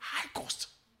very high cost.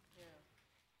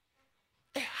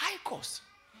 A high cost.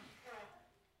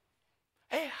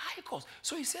 A high cost.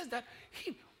 So he says that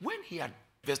when he had,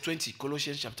 verse 20,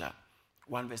 Colossians chapter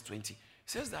 1 verse 20,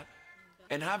 says that,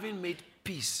 and having made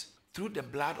peace through the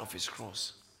blood of his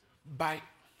cross,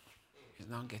 he's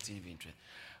now getting even interested,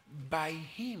 by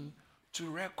him to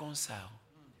reconcile.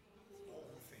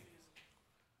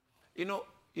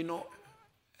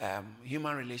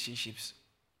 Human relationships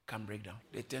can break down.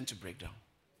 They tend to break down.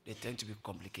 They tend to be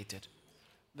complicated.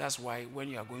 That's why when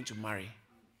you are going to marry,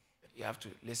 you have to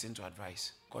listen to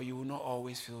advice, because you will not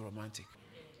always feel romantic.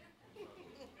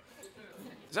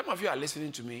 Some of you are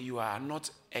listening to me, you are not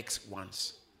X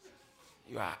once.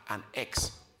 You are an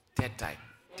X, third time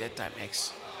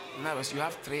X. In other words, you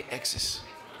have 3 X's.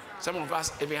 Some of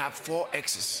us even have 4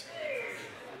 exes.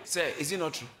 Say, is it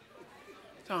not true?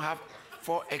 Some have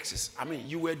 4 exes. I mean,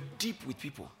 you were deep with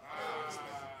people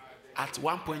at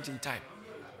one point in time.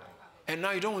 And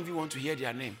now you don't even want to hear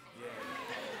their name.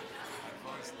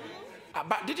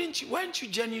 But weren't you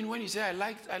genuine when you say, I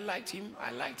liked him,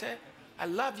 I liked her, I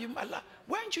love him,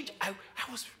 weren't you? I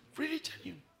was really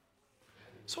genuine.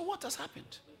 So what has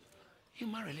happened?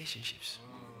 Human relationships.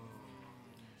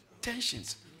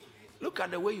 Tensions. Look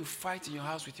at the way you fight in your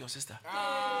house with your sister.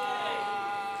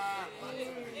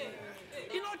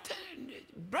 You know,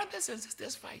 brothers and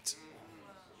sisters fight.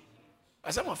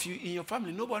 Some of you in your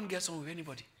family, no one gets on with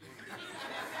anybody.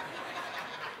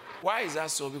 Why is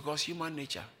that so? Because human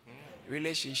nature.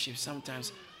 Relationships,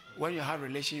 sometimes when you have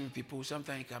relations with people,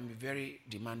 sometimes it can be very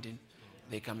demanding.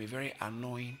 They can be very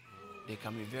annoying. They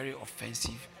can be very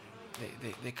offensive.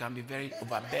 They can be very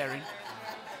overbearing.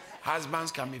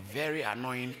 Husbands can be very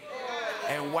annoying.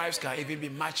 And wives can even be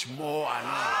much more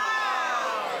annoying.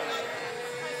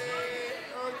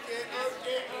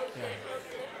 Yeah.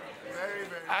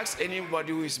 Ask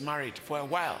anybody who is married for a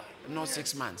while, not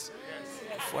 6 months.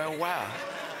 For a while.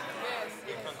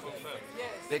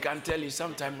 They can tell you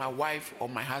sometimes my wife or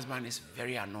my husband is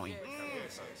very annoying.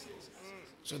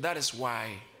 So that is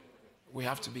why we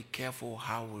have to be careful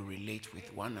how we relate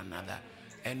with one another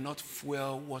and not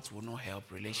fuel what will not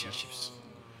help relationships.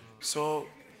 So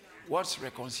what's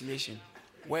reconciliation?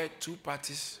 Where 2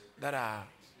 parties that are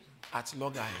at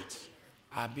loggerheads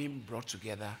are being brought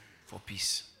together for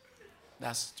peace.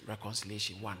 That's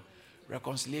reconciliation, 1.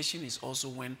 Reconciliation is also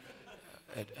when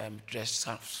there's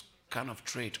some kind of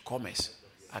trade, commerce,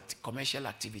 commercial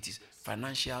activities,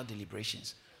 financial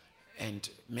deliberations, and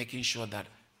making sure that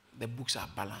the books are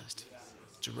balanced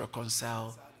to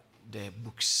reconcile the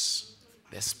books,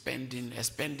 the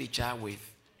expenditure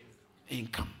with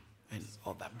income, and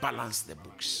all that. Balance the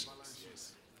books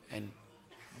and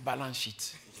balance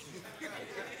sheet.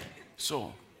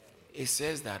 So it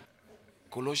says that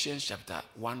Colossians chapter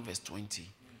 1 verse 20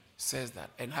 says that,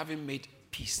 and having made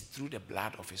peace through the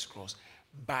blood of his cross,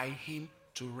 by him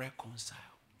to reconcile.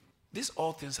 These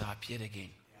all things have appeared again.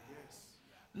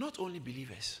 Not only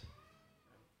believers.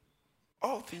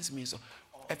 All things means so.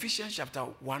 Ephesians chapter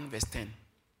 1 verse 10.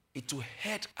 It to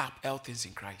head up all things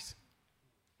in Christ.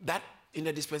 That in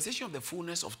the dispensation of the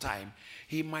fullness of time,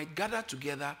 he might gather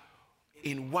together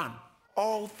in one.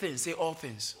 All things, say all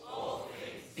things. All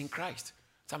things. In Christ.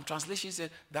 Some translations say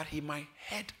that he might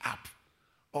head up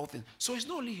all things. So it's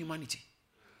not only humanity.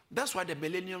 That's why the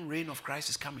millennium reign of Christ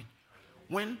is coming.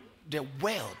 When the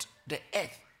world, the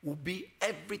earth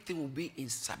everything will be in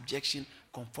subjection,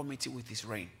 conformity with his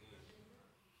reign.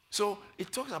 So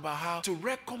it talks about how to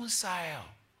reconcile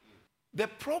the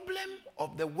problem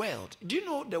of the world. Do you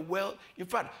know the world? In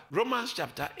fact, Romans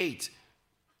chapter 8,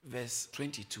 verse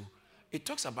 22, it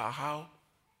talks about how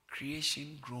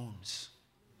creation groans.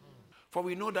 For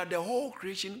we know that the whole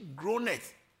creation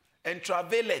groaneth and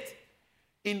travaileth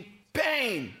in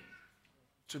pain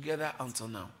together until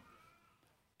now.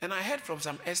 And I heard from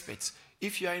some experts,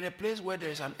 if you are in a place where there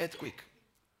is an earthquake,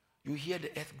 you hear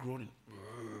the earth groaning.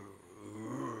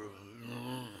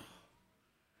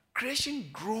 Creation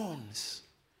groans.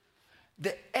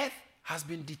 The earth has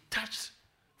been detached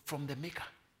from the maker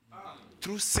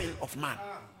through sin of man.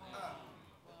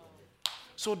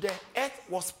 So the earth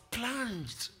was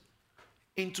plunged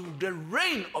into the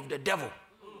reign of the devil.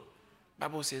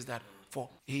 Bible says that for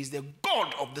he is the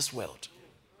God of this world.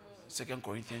 2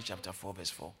 Corinthians chapter 4 verse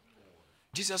 4.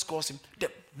 Jesus calls him the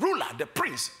ruler, the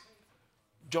prince.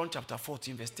 John chapter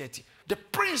 14 verse 30. The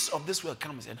prince of this world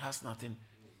comes and has nothing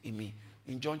in me.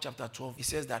 In John chapter 12, he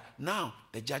says that now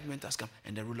the judgment has come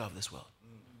and the ruler of this world.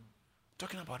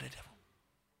 Talking about the devil.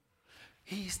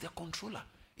 He is the controller.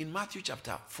 In Matthew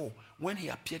chapter 4, when he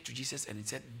appeared to Jesus and he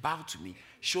said, bow to me,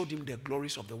 showed him the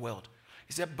glories of the world.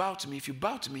 He said, bow to me. If you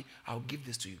bow to me, I'll give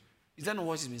this to you. Is that not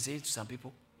what he's been saying to some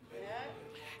people? Yeah.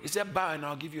 He said, bow and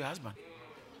I'll give you a husband.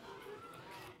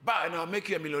 Bow and I'll make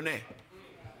you a millionaire.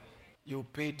 You'll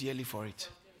pay dearly for it.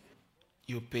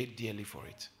 You'll pay dearly for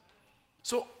it.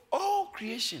 So all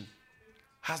creation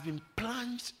has been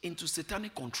plunged into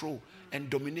satanic control and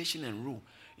domination and rule.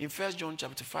 In 1 John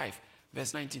chapter 5,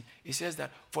 verse 19, it says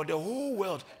that for the whole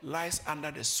world lies under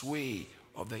the sway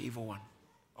of the evil one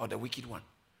or the wicked one.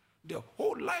 The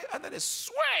whole lies under the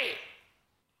sway.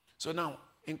 So now,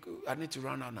 I need to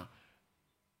round out now.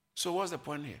 So what's the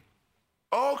point here?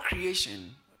 All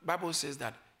creation, Bible says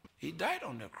that he died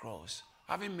on the cross,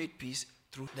 having made peace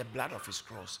through the blood of his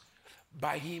cross.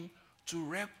 By him to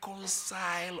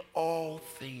reconcile all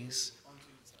things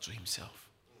to himself.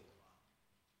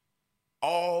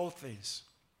 All things.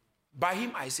 By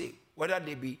him I say, whether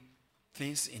they be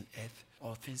things in earth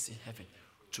or things in heaven,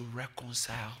 to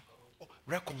reconcile.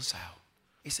 Reconcile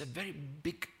is a very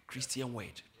big Christian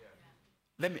word.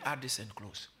 Let me add this and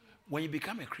close. When you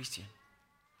become a Christian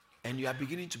and you are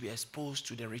beginning to be exposed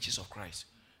to the riches of Christ,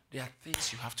 there are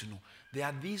things you have to know. There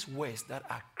are these words that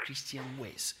are Christian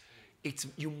words.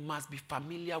 You must be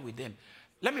familiar with them.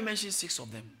 Let me mention 6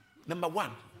 of them. Number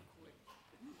one,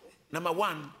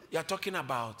 you are talking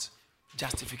about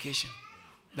justification.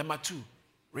 Number 2,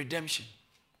 redemption.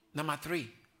 Number 3,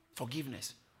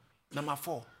 forgiveness. Number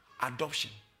 4,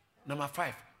 adoption. Number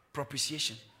 5,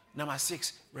 propitiation. Number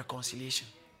 6, reconciliation.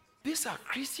 These are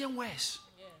Christian words.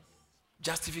 Yes.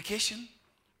 Justification,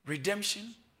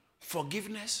 redemption,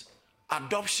 forgiveness,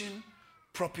 adoption,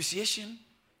 propitiation,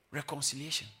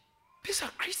 reconciliation. These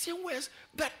are Christian words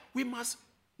that we must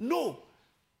know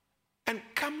and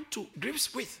come to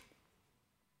grips with.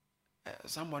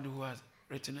 Somebody who has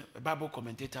written, a certain Bible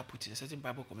commentator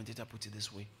put it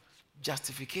this way.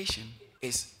 Justification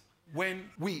is when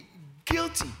we,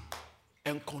 guilty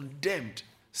and condemned,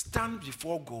 stand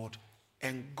before God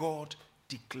and God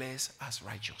declares us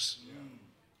righteous.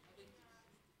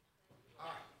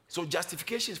 So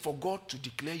justification is for God to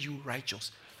declare you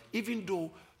righteous, even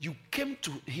though you came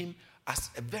to him as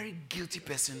a very guilty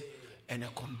person and a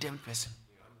condemned person.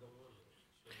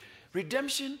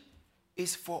 Redemption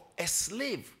is for a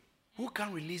slave who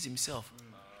can't release himself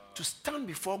to stand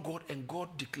before God and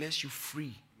God declares you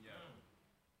free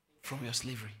from your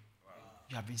slavery.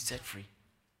 You have been set free.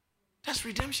 That's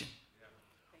redemption.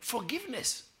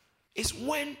 Forgiveness is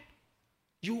when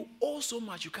you owe so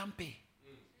much you can't pay.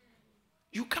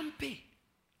 You can't pay.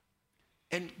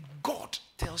 And God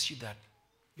tells you that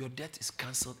your debt is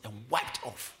cancelled and wiped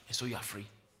off. And so you are free.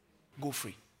 Go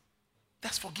free.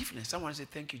 That's forgiveness. Someone say,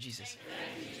 thank you, Jesus.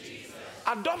 Thank you, Jesus.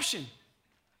 Adoption.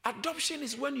 Adoption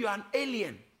is when you are an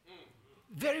alien.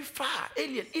 Very far.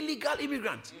 Alien. Illegal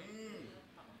immigrant.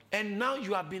 And now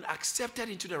you have been accepted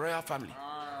into the royal family.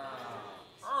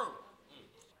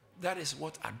 That is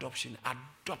what adoption,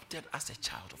 adopted as a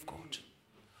child of God.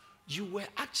 You were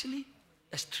actually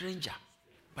a stranger,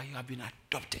 but you have been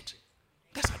adopted.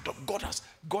 That's God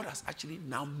has actually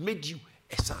now made you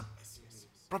a son.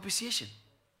 Propitiation.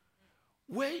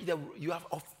 Where you have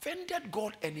offended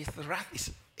God and his wrath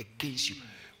is against you.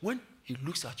 When he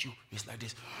looks at you, it's like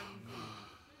this.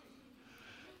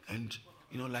 And,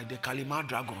 like the Kalima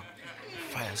dragon,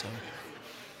 fires.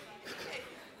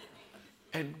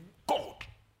 And God,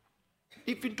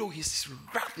 even though his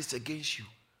wrath is against you,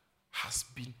 has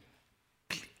been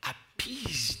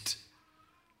appeased.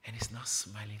 And is now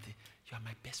smiling. You are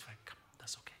my best friend. Come,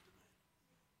 that's okay.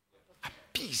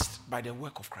 Appeased by the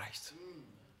work of Christ.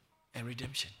 And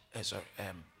redemption.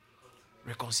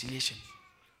 Reconciliation.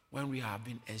 When we have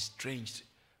been estranged,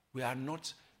 we are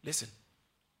not, listen,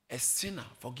 a sinner,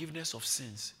 forgiveness of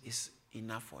sins is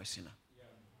enough for a sinner.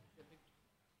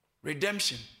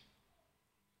 Redemption,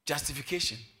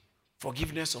 justification,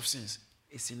 forgiveness of sins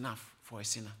is enough for a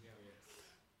sinner,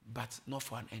 but not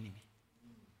for an enemy.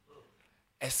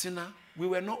 A sinner, we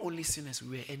were not only sinners,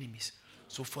 we were enemies.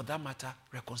 So for that matter,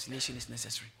 reconciliation is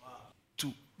necessary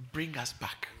to bring us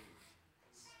back.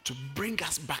 To bring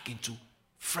us back into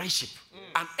friendship.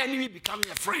 An enemy becoming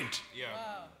a friend. Yeah.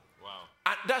 Wow.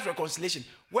 And that's reconciliation.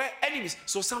 Where enemies,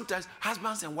 so sometimes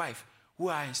husbands and wives who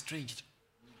are estranged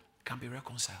can be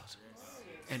reconciled.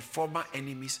 And former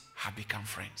enemies have become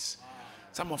friends.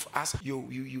 Some of us,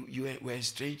 you were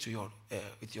estranged to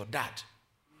with your dad,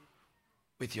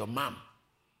 with your mom.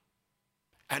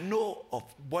 I know of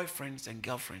boyfriends and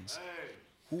girlfriends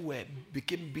who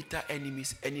became bitter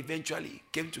enemies and eventually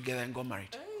came together and got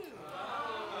married.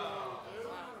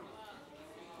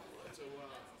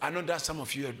 I know that some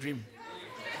of you a dream.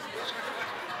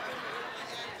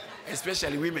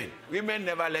 Especially women. Women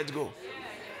never let go.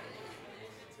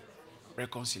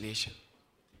 Reconciliation.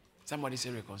 Somebody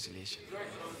say reconciliation.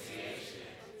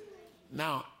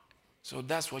 Now, so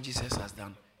that's what Jesus has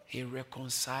done. He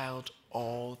reconciled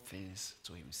all things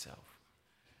to himself.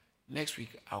 Next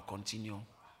week, I'll continue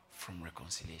from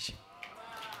reconciliation.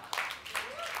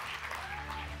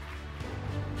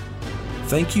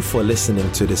 Thank you for listening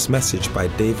to this message by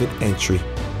David Entry.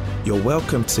 You're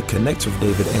welcome to connect with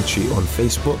David Entry on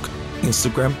Facebook,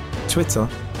 Instagram, Twitter,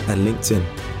 and LinkedIn.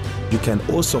 You can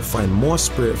also find more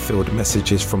spirit-filled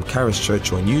messages from Charis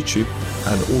Church on YouTube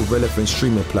and all relevant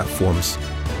streaming platforms.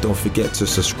 Don't forget to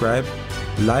subscribe,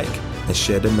 like, and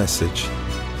share the message.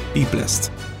 Be blessed.